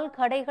தராததால்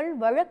கடைகள்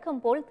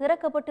வழக்கம் போல்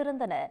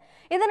திறக்கப்பட்டிருந்தன.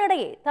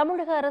 இதனிடையே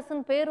தமிழக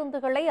அரசின்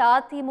பேருந்துகளை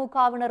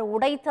அதிமுகவினர்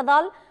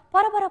உடைத்ததால்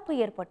பரபரப்பு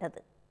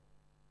ஏற்பட்டது.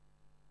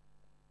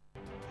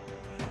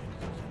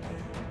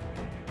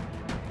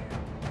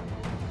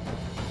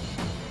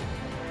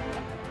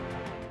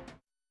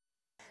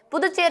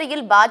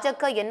 புதுச்சேரியில்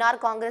பாஜக என்ஆர்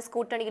காங்கிரஸ்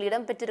கூட்டணியில்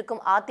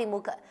இடம்பெற்றிருக்கும்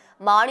அதிமுக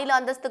மாநில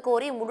அந்தஸ்து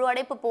கோரி முழு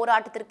அடைப்பு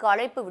போராட்டத்திற்கு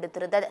அழைப்பு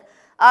விடுத்திருந்தது.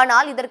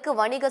 ஆனால் இதற்கு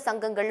வணிக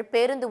சங்கங்கள்,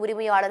 பேருந்து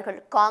உரிமையாளர்கள்,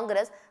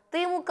 காங்கிரஸ்,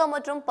 திமுக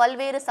மற்றும்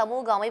பல்வேறு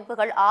சமூக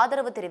அமைப்புகள்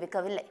ஆதரவு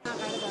தெரிவிக்கவில்லை.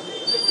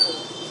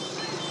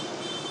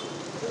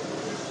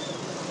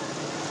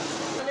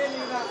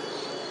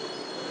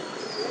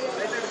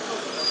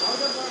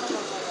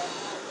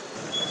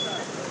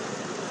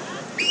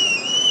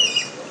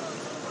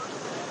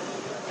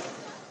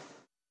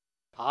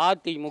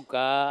 அதிமுக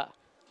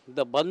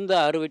இந்த பந்தை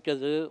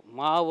அறிவித்தது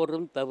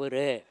மாபெரும்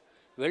தவறு.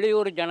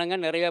 வெளியூர் ஜனங்க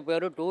நிறைய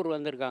பேர் டூர்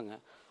வந்திருக்காங்க.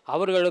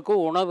 அவர்களுக்கு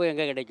உணவு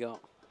எங்கே கிடைக்கும்?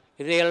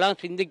 இதையெல்லாம்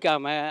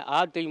சிந்திக்காமல்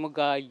அதிமுக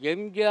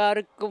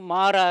எம்ஜிஆருக்கு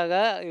மாறாக,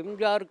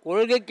 எம்ஜிஆர்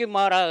கொள்கைக்கு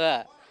மாறாக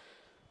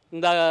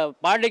இந்த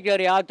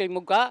பாண்டிச்சேரி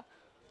அதிமுக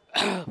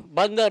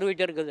பந்து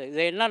அறிவிச்சிருக்குது.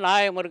 இது என்ன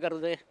நியாயம்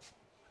இருக்கிறது?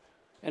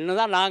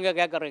 என்னதான் நாங்கள்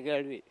கேட்குற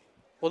கேள்வி,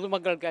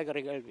 பொதுமக்கள் கேட்குற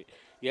கேள்வி.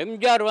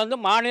 எம்ஜிஆர்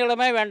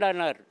மாநிலமே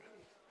வேண்டானார்.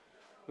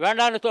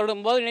 வேண்டான்னு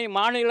சொல்லும்போது நீ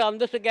மாநில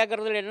அந்தஸ்து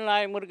கேட்குறதுல என்ன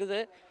நியாயம் இருக்குது?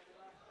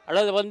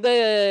 அல்லது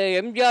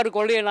எம்ஜிஆர்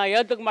கொள்கையை நான்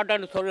ஏற்றுக்க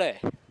மாட்டேன்னு சொல்லு.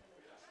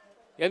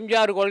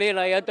 எம்ஜிஆர் கொள்கையை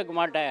நான் ஏற்றுக்க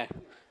மாட்டேன்,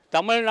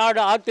 தமிழ்நாடு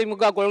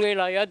அதிமுக கொள்கையை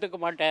நான் ஏற்றுக்க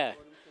மாட்டேன்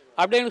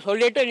அப்படின்னு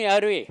சொல்லிட்டு நீ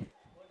அறிவி.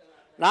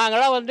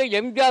 நாங்களாம்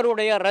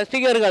எம்ஜிஆருடைய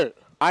ரசிகர்கள்.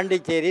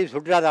 பாண்டிச்சேரி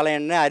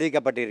சுற்றுலாத்தலம்னு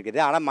அறிவிக்கப்பட்டிருக்குது.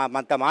 ஆனால்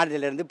மற்ற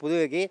மாநிலத்திலேருந்து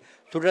புதுவைக்கு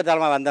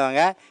சுற்றுலாத்தலமாக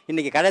வந்தவங்க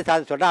இன்றைக்கி கடை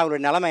சாதி சொன்னால்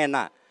அவங்களுடைய நிலைமை என்ன?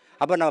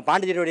 அப்போ நம்ம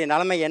பாண்டிச்சேரியுடைய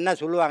நிலைமை என்ன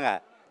சொல்லுவாங்க?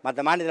 மற்ற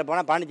மாநிலத்தில்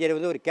போனால்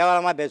பாண்டிச்சேரி ஒரு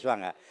கேவலமாக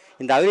பேசுவாங்க.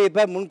 இந்த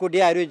அறிவிப்பை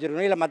முன்கூட்டியே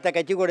அறிவிச்சிருக்கணும், இல்லை மற்ற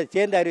கட்சி கூட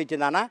சேர்ந்து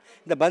அறிவிச்சிருந்தானா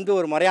இந்த பந்து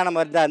ஒரு முறையான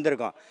மாதிரி தான்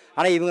இருந்திருக்கும்.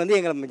 ஆனால் இவங்க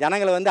எங்கள்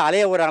ஜனங்களை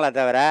அலைய விடுறாங்களே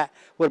தவிர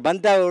ஒரு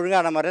பந்தை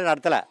ஒழுங்கான முறையில்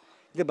நடத்தலை.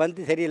 இது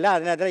பந்து சரியில்லை.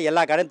 அதே நேரத்தில்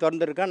எல்லா கடையும்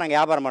திறந்துருக்கோம், நாங்கள்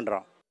வியாபாரம்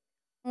பண்ணுறோம்.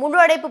 முழு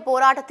அடைப்பு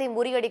போராட்டத்தை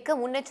முறியடிக்க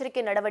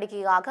முன்னெச்சரிக்கை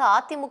நடவடிக்கையாக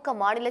அதிமுக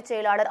மாநில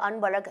செயலாளர்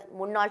அன்பழகன்,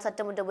 முன்னாள்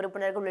சட்டமன்ற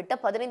உறுப்பினர்கள் உள்ளிட்ட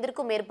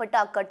 15க்கும் மேற்பட்ட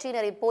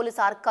அக்கட்சியினரை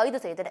போலீசார்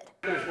கைது செய்தனர்.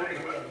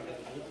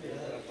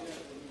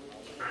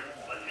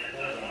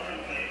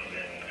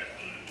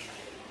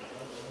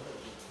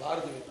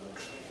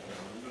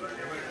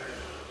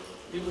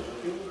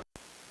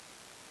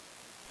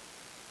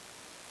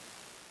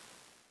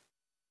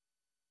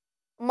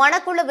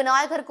 மணக்குள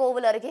விநாயகர்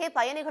கோவில் அருகே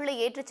பயணிகளை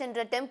ஏற்றிச்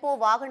சென்ற டெம்போ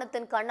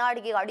வாகனத்தின்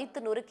கண்ணாடியை அடித்து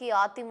நொறுக்கிய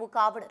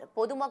அதிமுகவினர்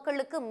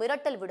பொதுமக்களுக்கு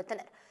மிரட்டல்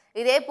விடுத்தனர்.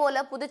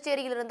 இதேபோல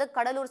புதுச்சேரியிலிருந்து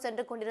கடலூர்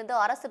சென்று கொண்டிருந்த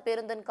அரசு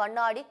பேருந்தின்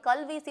கண்ணாடி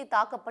கல்வீசி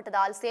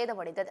தாக்கப்பட்டதால்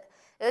சேதமடைந்தது.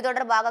 இது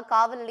தொடர்பாக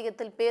காவல்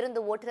நிலையத்தில்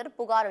பேருந்து ஓட்டுநர்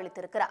புகார்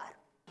அளித்திருக்கிறார்.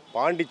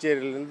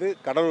 பாண்டிச்சேரியிலிருந்து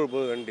கடலூர்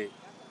போகுது வண்டி.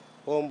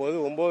 போகும்போது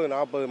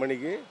 9:40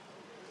 மணிக்கு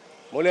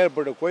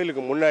மொழியார்பேட்டை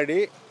கோயிலுக்கு முன்னாடி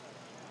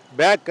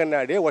பேக்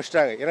கண்ணாடியை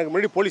உடச்சிட்டாங்க. எனக்கு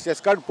முன்னாடி போலீஸ்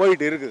எஸ்கார்ட்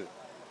போயிட்டு இருக்குது.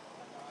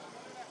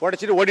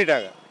 உடச்சிட்டு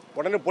ஓடிட்டாங்க.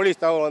 உடனே போலீஸ்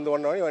தகவல்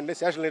உடனே வண்டி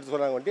ஸ்டேஷனில் எடுத்து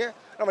சொல்கிறாங்க.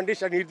 வண்டி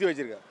ஸ்டார்ட் நிறுத்தி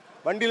வச்சுருக்கேன்.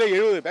 வண்டியில்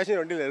 70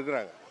 பேசஞ்சர் வண்டியில்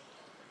இருக்கிறாங்க.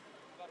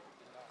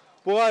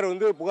 புகார்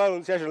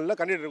ஸ்டேஷனில்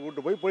கண்டக்டர்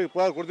கூப்பிட்டு போய்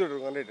புகார் கொடுத்துட்டு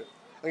இருக்கோம். கண்டக்டர்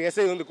அங்கே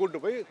எஸ்ஐ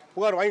கூப்பிட்டு போய்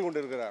புகார் வாங்கி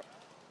கொண்டு இருக்கிறார்.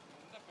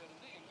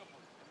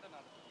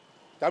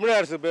 தமிழக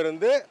அரசு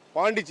பேருந்து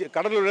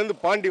கடலூர்லேருந்து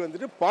பாண்டி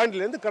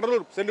பாண்டியிலேருந்து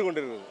கடலூர் சென்று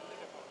கொண்டு இருக்குது.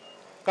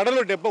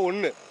 கடலூர் டெப்போ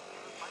 1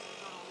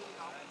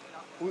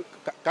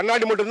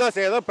 கண்ணாடி மட்டும்தான்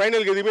சேதம்.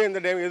 பயணிகளுக்கு எதுவுமே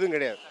இந்த டைம் எதுவும்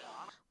கிடையாது.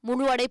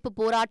 முழு அடைப்பு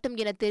போராட்டம்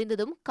என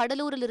தெரிந்ததும்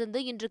கடலூரிலிருந்து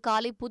இன்று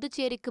காலை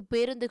புதுச்சேரிக்கு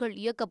பேருந்துகள்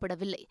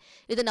இயக்கப்படவில்லை.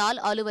 இதனால்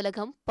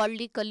அலுவலகம்,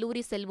 பள்ளி,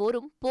 கல்லூரி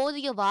செல்வோரும்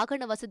போதிய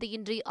வாகன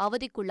வசதியின்றி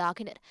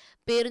அவதிக்குள்ளாகினர்.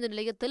 பேருந்து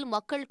நிலையத்தில்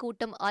மக்கள்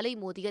கூட்டம்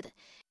அலைமோதியது.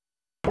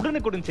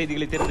 உடனுக்குடன்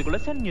செய்திகளை தெரிந்து கொள்ள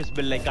சன் நியூஸ்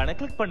பெல் ஐகானை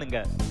கிளிக் பண்ணுங்க.